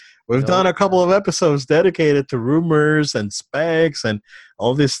mean, we've done a couple of episodes dedicated to rumors and specs and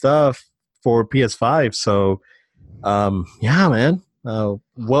all this stuff for PS5. So, yeah, man.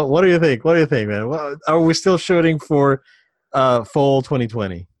 What do you think? What do you think, man? Are we still shooting for fall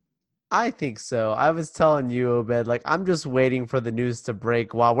 2020? I think so. I was telling you, Obed, like I'm just waiting for the news to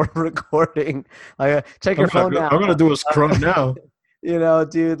break while we're recording. Like, check your phone now. I'm gonna do a scrub now.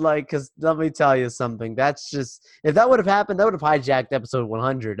 Dude, like, because let me tell you something. That's just, if that would have happened, that would have hijacked episode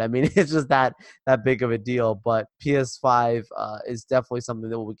 100. I mean, it's just that big of a deal. But PS5 is definitely something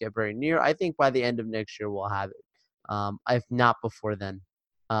that will get very near. I think by the end of next year, we'll have it. If not before then.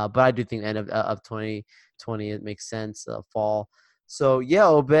 But I do think the end of 2020, it makes sense, fall. So, yeah,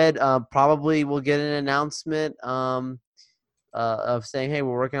 Obed, probably we'll get an announcement of saying, hey,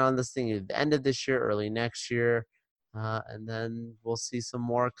 we're working on this thing at the end of this year, early next year. And then we'll see some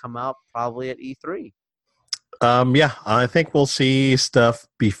more come out probably at E3. Yeah, I think we'll see stuff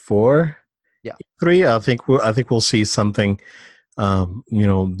before Yeah. E3. I think we'll see something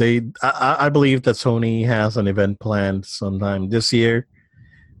I believe that Sony has an event planned sometime this year.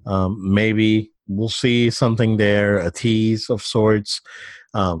 Maybe we'll see something there, a tease of sorts.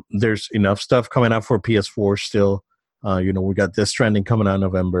 There's enough stuff coming out for PS4 still. We got this trending coming out in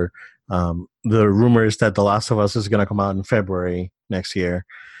November. The rumor is that The Last of Us is going to come out in February next year.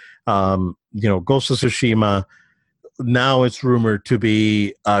 Ghost of Tsushima, now it's rumored to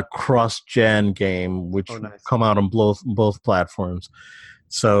be a cross-gen game, which Oh, nice. come out on both platforms.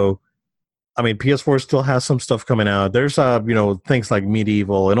 So, I mean, PS4 still has some stuff coming out. There's things like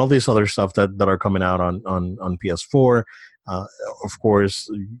Medieval and all these other stuff that are coming out on PS4. Uh, of course,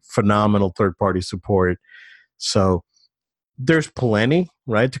 phenomenal third-party support. So there's plenty,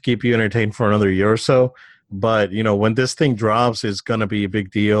 right, to keep you entertained for another year or so. But when this thing drops, it's gonna be a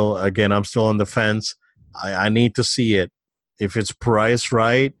big deal. Again, I'm still on the fence. I need to see it. If it's priced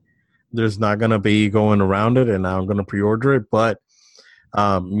right, there's not gonna be going around it, and I'm gonna pre-order it. But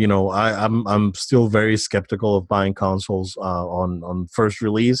I'm still very skeptical of buying consoles on first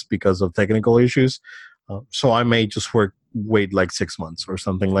release because of technical issues. So I may just wait like 6 months or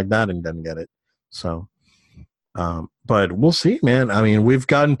something like that and then get it. So. But we'll see, man. I mean, we've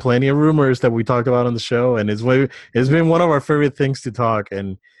gotten plenty of rumors that we talked about on the show, and it's been one of our favorite things to talk.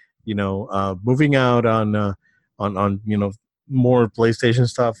 And moving out on more PlayStation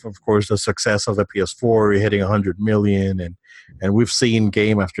stuff. Of course, the success of the PS4 hitting 100 million, and we've seen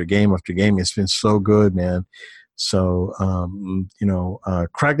game after game after game. It's been so good, man. So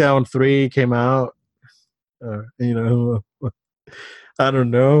Crackdown 3 came out. Uh, you know, I don't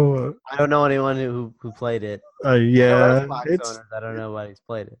know. I don't know anyone who played it. I know Yeah, Xbox it's owners. I don't know nobody's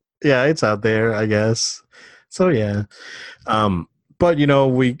played it. yeah, it's out there, I guess. So yeah, um, but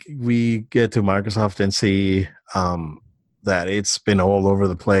we get to Microsoft and see that it's been all over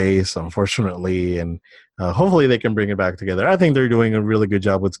the place, unfortunately, and hopefully they can bring it back together. I think they're doing a really good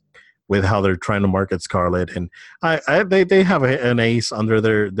job with how they're trying to market Scarlet, and they have an ace under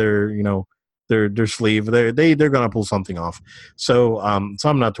their sleeve. They're gonna pull something off. So I'm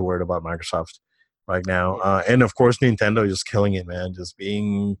not too worried about Microsoft right now, Yeah. and of course Nintendo just killing it, man, just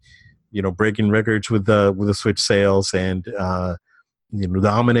being breaking records with the Switch sales and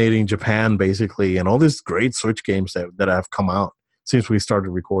dominating Japan basically, and all these great Switch games that have come out since we started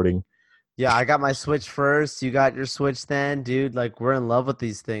recording. Yeah, I got my Switch first. You got your Switch then, dude. Like we're in love with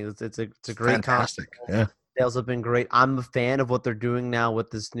these things. It's a great console. Fantastic, yeah. Sales have been great. I'm a fan of what they're doing now with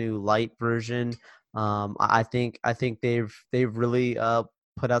this new light version. I think they've really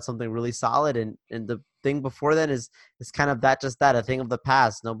put out something really solid. And the thing before then is kind of that just that a thing of the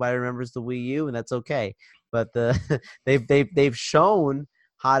past. Nobody remembers the Wii U, and that's okay. But the they've shown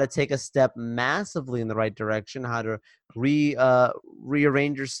how to take a step massively in the right direction, how to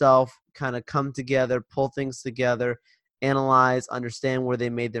rearrange yourself, kind of come together, pull things together, analyze, understand where they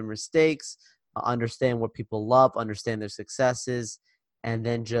made their mistakes, understand what people love, understand their successes, and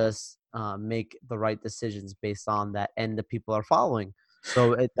then just make the right decisions based on that and the people are following.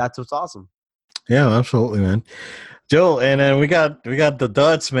 So that's what's awesome. Yeah, absolutely, man. Joe, and then we got the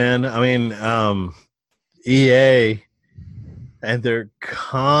Duds, man. I mean, EA and their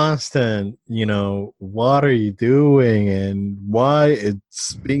constant, what are you doing and why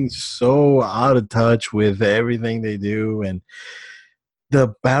it's being so out of touch with everything they do, and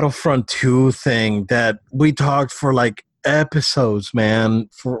the Battlefront 2 thing that we talked for like episodes, man.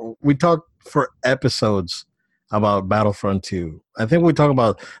 We talked for episodes about Battlefront 2. I think we talked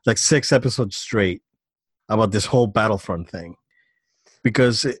about like 6 episodes straight about this whole Battlefront thing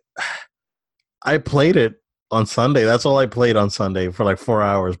because I played it on Sunday. That's all I played on Sunday for like 4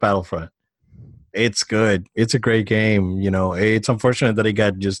 hours. Battlefront. It's good. It's a great game. It's unfortunate that it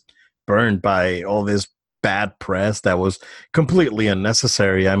got just burned by all this bad press that was completely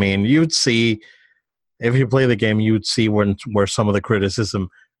unnecessary. I mean, you'd see if you play the game, you'd see where some of the criticism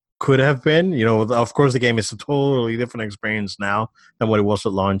could have been. Of course, the game is a totally different experience now than what it was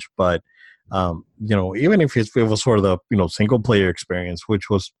at launch. But even if it was sort of the single player experience, which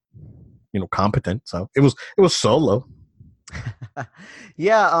was competent, so it was solo.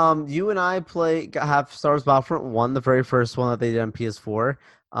 Yeah, you and I have Star Wars Battlefront 1, the very first one that they did on PS4.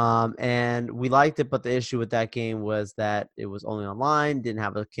 And we liked it, but the issue with that game was that it was only online, didn't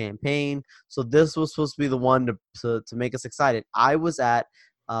have a campaign. So this was supposed to be the one to make us excited. I was at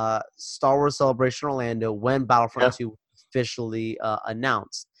Star Wars Celebration Orlando when Yeah. Battlefront 2 was officially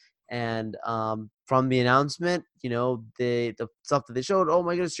announced. And from the announcement, the stuff that they showed, oh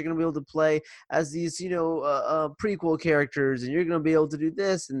my goodness, you're going to be able to play as these, prequel characters, and you're going to be able to do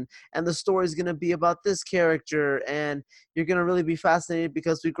this, and the story is going to be about this character, and you're going to really be fascinated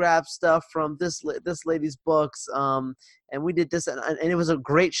because we grabbed stuff from this lady's books, and we did this, and it was a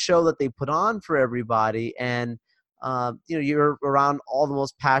great show that they put on for everybody, and you're around all the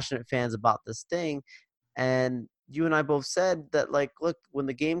most passionate fans about this thing, and you and I both said that, like, look, when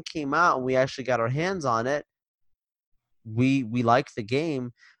the game came out and we actually got our hands on it, we liked the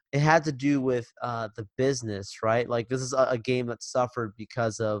game. It had to do with the business, right? Like, this is a game that suffered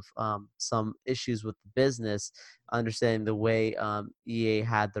because of some issues with the business, understanding the way EA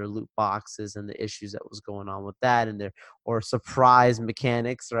had their loot boxes and the issues that was going on with that, and their or surprise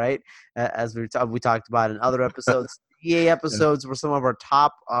mechanics, right? As we talked about in other episodes. EA episodes were some of our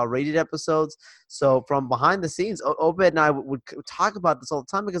top rated episodes. So from behind the scenes, Obed and I would talk about this all the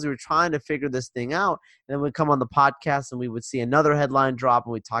time because we were trying to figure this thing out. And then we'd come on the podcast and we would see another headline drop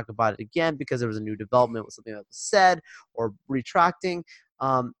and we'd talk about it again because there was a new development with something that was said or retracting.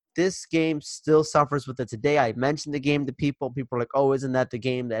 This game still suffers with it today. I mentioned the game to people. People are like, oh, isn't that the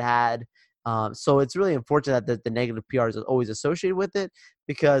game that had? So it's really unfortunate that the negative PR is always associated with it,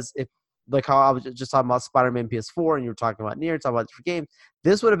 because if, like how I was just talking about Spider-Man PS4 and you were talking about Nier, talking about different games,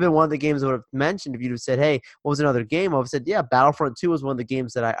 this would have been one of the games I would have mentioned if you'd have said, hey, what was another game? I would have said, yeah, Battlefront 2 was one of the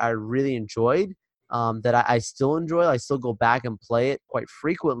games that I really enjoyed, that I still enjoy. I still go back and play it quite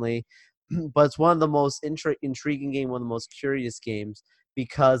frequently, but it's one of the most intriguing game, one of the most curious games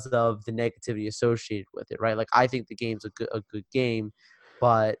because of the negativity associated with it, right? Like, I think the game's a good game,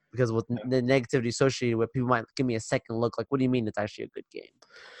 but because with the negativity associated with it, people might give me a second look like, what do you mean it's actually a good game?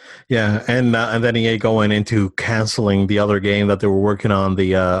 Yeah, and then EA going into canceling the other game that they were working on,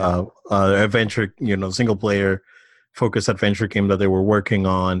 the adventure, single player focused adventure game that they were working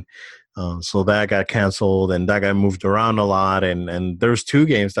on. So that got canceled, and that got moved around a lot, and there's two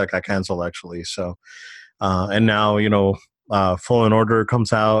games that got canceled actually. So and now Fallen Order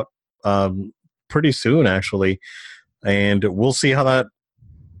comes out pretty soon actually, and we'll see how that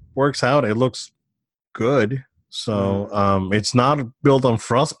works out. It looks good. So it's not built on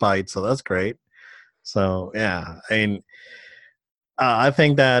Frostbite, so that's great. So yeah, I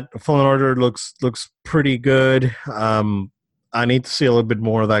think that Fallen Order looks pretty good. I need to see a little bit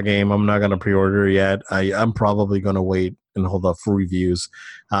more of that game. I'm not gonna pre-order yet. I'm probably gonna wait and hold up for reviews.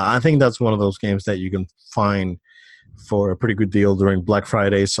 I think that's one of those games that you can find for a pretty good deal during Black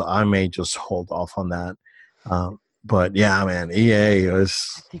Friday, so I may just hold off on that. But yeah, man, EA is.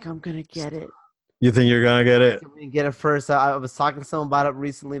 I think I'm gonna get it. You think you're gonna get it? I'm gonna get it first. I was talking to someone about it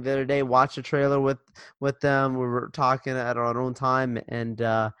recently the other day. Watched a trailer with them. We were talking at our own time, and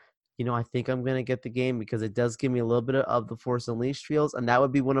I think I'm gonna get the game because it does give me a little bit of the Force Unleashed feels, and that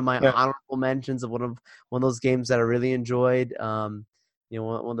would be one of my honorable mentions of one of those games that I really enjoyed. One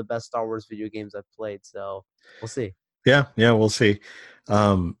of the best Star Wars video games I've played. So we'll see. Yeah, we'll see.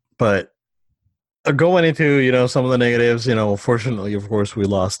 But going into some of the negatives, fortunately, of course, we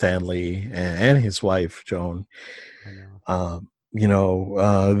lost Stan Lee and his wife Joan. I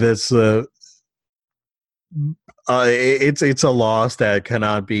know. This it's a loss that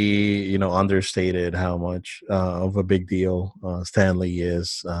cannot be understated how much of a big deal Stan Lee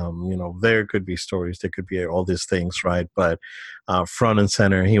is. There could be stories, there could be all these things, right? But front and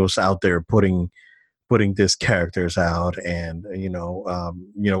center, he was out there putting these characters out, and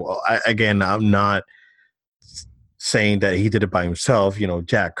again, I'm not saying that he did it by himself.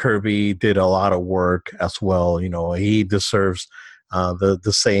 Jack Kirby did a lot of work as well. He deserves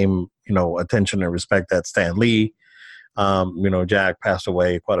the same attention and respect that Stan Lee. Jack passed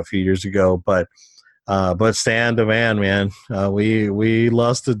away quite a few years ago, but Stan the man, we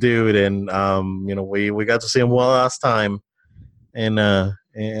lost the dude, and we got to see him one last time in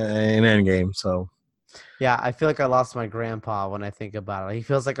Endgame. So yeah, I feel like I lost my grandpa when I think about it. He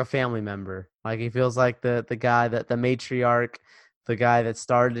feels like a family member. Like, he feels like the guy, that the matriarch, the guy that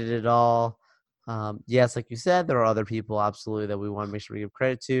started it all. Yes, like you said, there are other people absolutely that we want to make sure we give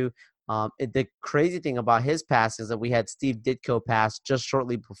credit to. The crazy thing about his pass is that we had Steve Ditko pass just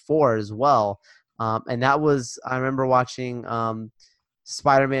shortly before as well. And that was, I remember watching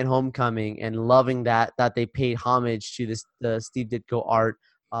Spider-Man Homecoming and loving that they paid homage to the Steve Ditko art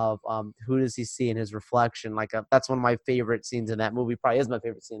of who does he see in his reflection. Like, that's one of my favorite scenes in that movie. Probably is my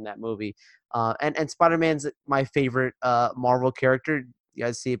favorite scene in that movie. And Spider-Man's my favorite Marvel character. You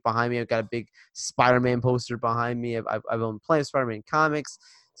guys see it behind me. I've got a big Spider-Man poster behind me. I've been playing Spider-Man comics.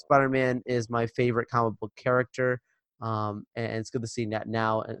 Spider-Man is my favorite comic book character. And it's good to see that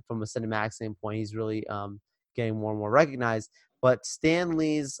now, and from a cinematic standpoint, he's really getting more and more recognized. But Stan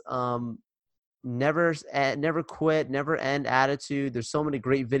Lee's never quit, never end attitude. There's so many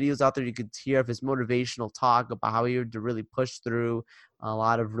great videos out there you could hear of his motivational talk about how he had to really push through a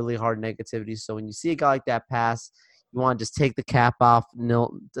lot of really hard negativity. So when you see a guy like that pass, you want to just take the cap off,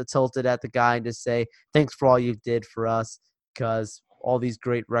 tilt it at the guy, and just say thanks for all you did for us, because all these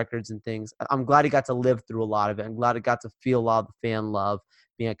great records and things. I'm glad he got to live through a lot of it. I'm glad he got to feel a lot of the fan love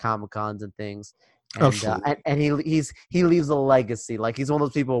being at Comic-Cons and things. Absolutely. And he leaves a legacy. Like, he's one of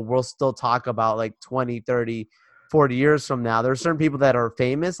those people we'll still talk about like 20, 30, 40 years from now. There are certain people that are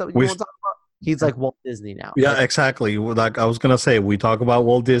famous that you We won't talk about. He's like Walt Disney now. Yeah, Like, exactly. Like I was gonna say, we talk about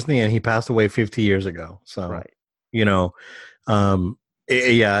Walt Disney, and he passed away 50 years ago. So, right. you know, um,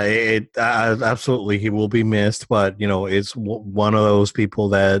 absolutely he will be missed. But it's one of those people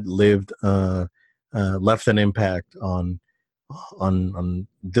that left an impact on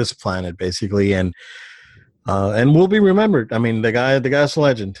this planet, basically, and will be remembered. I mean, the guy's a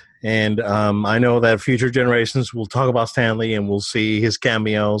legend, and I know that future generations will talk about Stanley, and we'll see his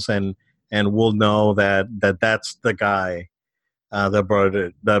cameos, and we'll know that's the guy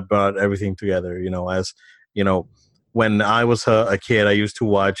that brought everything together. As you know, when I was a kid, I used to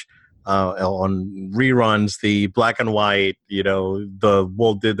watch on reruns the black and white,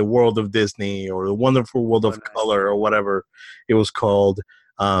 the World of Disney or the Wonderful World of Color or whatever it was called,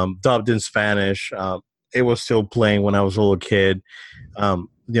 dubbed in Spanish. It was still playing when I was a little kid.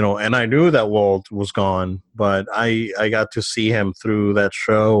 And I knew that Walt was gone, but I got to see him through that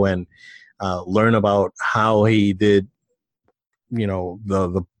show and learn about how he did,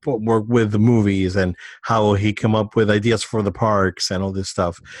 the work with the movies and how he come up with ideas for the parks and all this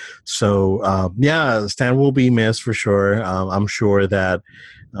stuff. So Stan will be missed for sure. I'm sure that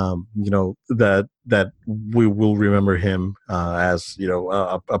that we will remember him as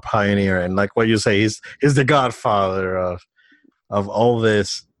a pioneer, and like what you say, he's the godfather of all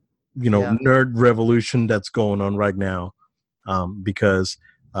this nerd revolution that's going on right now, because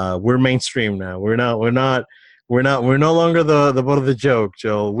we're mainstream now. We're no longer the butt of the joke,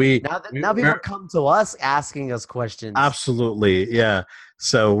 Joel. Now people come to us asking us questions. Absolutely, yeah.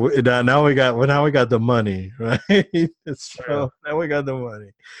 So now we got the money, right? It's true. Now we got the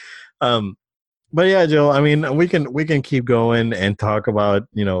money. But yeah, Joel. I mean, we can keep going and talk about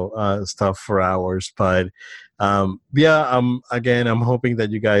stuff for hours. But again, I'm hoping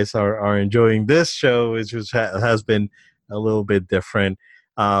that you guys are enjoying this show, which has been a little bit different.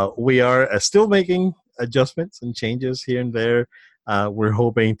 We are still making adjustments and changes here and there. We're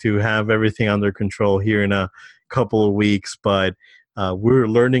hoping to have everything under control here in a couple of weeks, but we're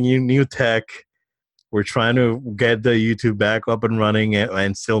learning new tech. We're trying to get the YouTube back up and running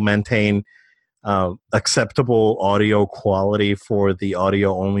and still maintain acceptable audio quality for the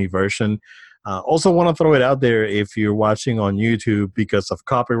audio only version. Also want to throw it out there, if you're watching on YouTube, because of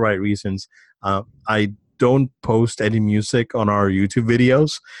copyright reasons, I don't post any music on our YouTube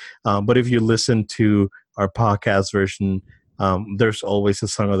videos, but if you listen to our podcast version, there's always a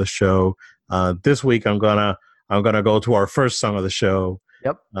song of the show. This week I'm gonna go to our first song of the show.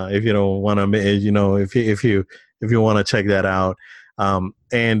 Yep. If you don't want to, if you want to check that out.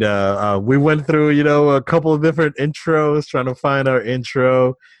 And we went through a couple of different intros, trying to find our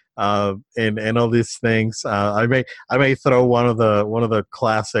intro, and all these things. I may throw one of the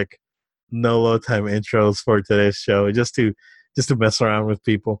classic No Time intros for today's show, just to mess around with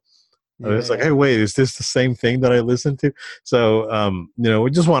people. Yeah. It's like, hey, wait, is this the same thing that I listened to? So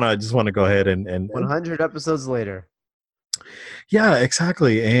we just want to go ahead and 100 episodes later. Yeah,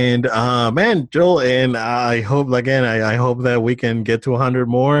 exactly. And man, Joel, and I hope I hope that we can get to 100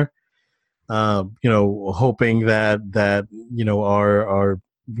 more. Hoping that our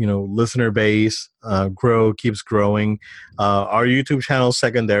listener base keeps growing. Our YouTube channel is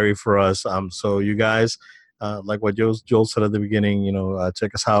secondary for us. So you guys, like what Joel said at the beginning,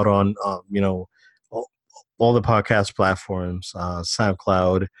 check us out on all the podcast platforms,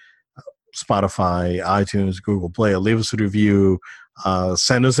 SoundCloud, Spotify, iTunes, Google Play. Leave us a review.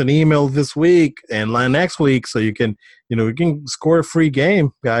 Send us an email this week and next week, so you can score a free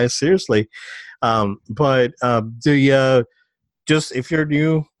game, guys. Seriously. But just if you're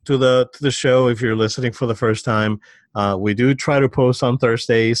new to the show, if you're listening for the first time, we do try to post on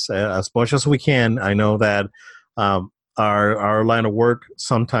Thursdays as much as we can. I know that our line of work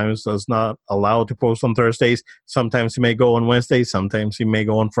sometimes does not allow to post on Thursdays. Sometimes you may go on Wednesday. Sometimes you may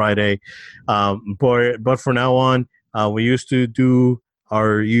go on Friday. But for now on, we used to do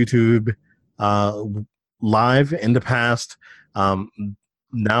our YouTube live in the past.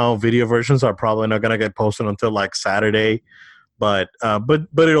 Now video versions are probably not going to get posted until like Saturday, but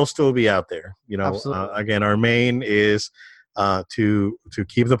it'll still be out there. Again, our main is to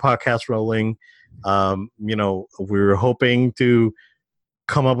keep the podcast rolling. We're hoping to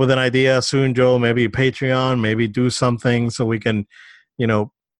come up with an idea soon, Joel. Maybe Patreon, maybe do something so we can,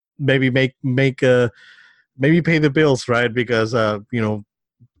 maybe maybe pay the bills, right? Because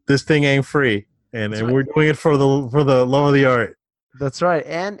this thing ain't free, and we're doing it for the love of the art. That's right,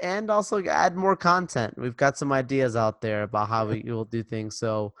 and also add more content. We've got some ideas out there about how we will do things,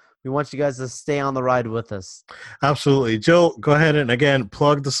 so we want you guys to stay on the ride with us. Absolutely. Joe, go ahead and again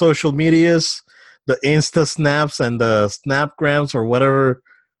plug the social medias, the Insta Snaps and the Snapgrams or whatever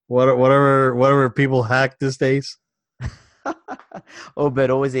people hack these days. Obed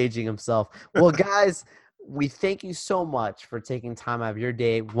always aging himself. Well, guys, we thank you so much for taking time out of your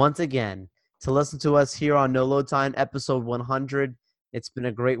day once again to listen to us here on No Load Time, episode 100. It's been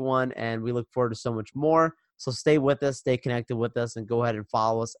a great one, and we look forward to so much more. So stay with us, stay connected with us, and go ahead and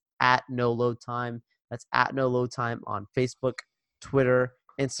follow us at No Load Time. That's at No Load Time on Facebook, Twitter,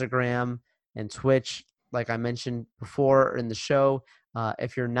 Instagram, and Twitch. Like I mentioned before in the show,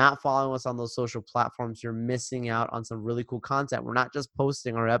 if you're not following us on those social platforms, you're missing out on some really cool content. We're not just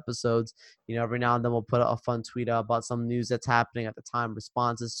posting our episodes. Every now and then we'll put a fun tweet out about some news that's happening at the time,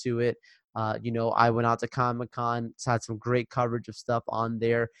 responses to it. I went out to Comic-Con, had some great coverage of stuff on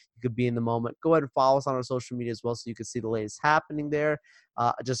there. You could be in the moment. Go ahead and follow us on our social media as well so you can see the latest happening there.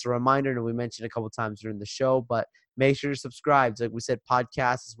 Just a reminder, and we mentioned a couple times during the show, but make sure you're subscribed. Like we said,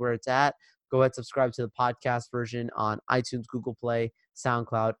 podcast is where it's at. Go ahead and subscribe to the podcast version on iTunes, Google Play,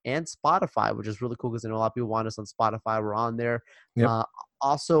 SoundCloud, and Spotify, which is really cool because I know a lot of people want us on Spotify. We're on there. Yep.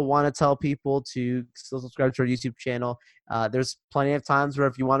 Also want to tell people to still subscribe to our YouTube channel. There's plenty of times where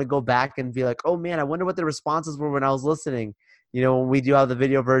if you want to go back and be like, oh, man, I wonder what the responses were when I was listening. When we do have the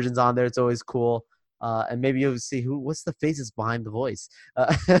video versions on there, it's always cool. And maybe you'll see what's the faces behind the voice.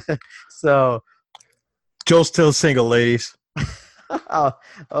 So Joe's still single, ladies.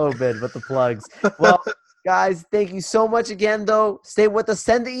 Ben, with the plugs. Well, guys, thank you so much again, though. Stay with us.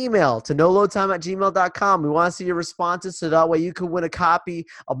 Send the email to noloadtime@gmail.com. We want to see your responses so that way you can win a copy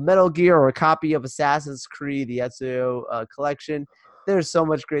of Metal Gear or a copy of Assassin's Creed, the Ezio collection. There's so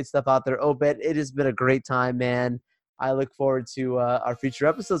much great stuff out there. Obed, it has been a great time, man. I look forward to our future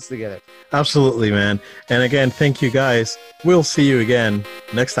episodes together. Absolutely, man. And again, thank you, guys. We'll see you again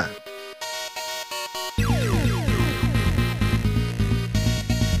next time.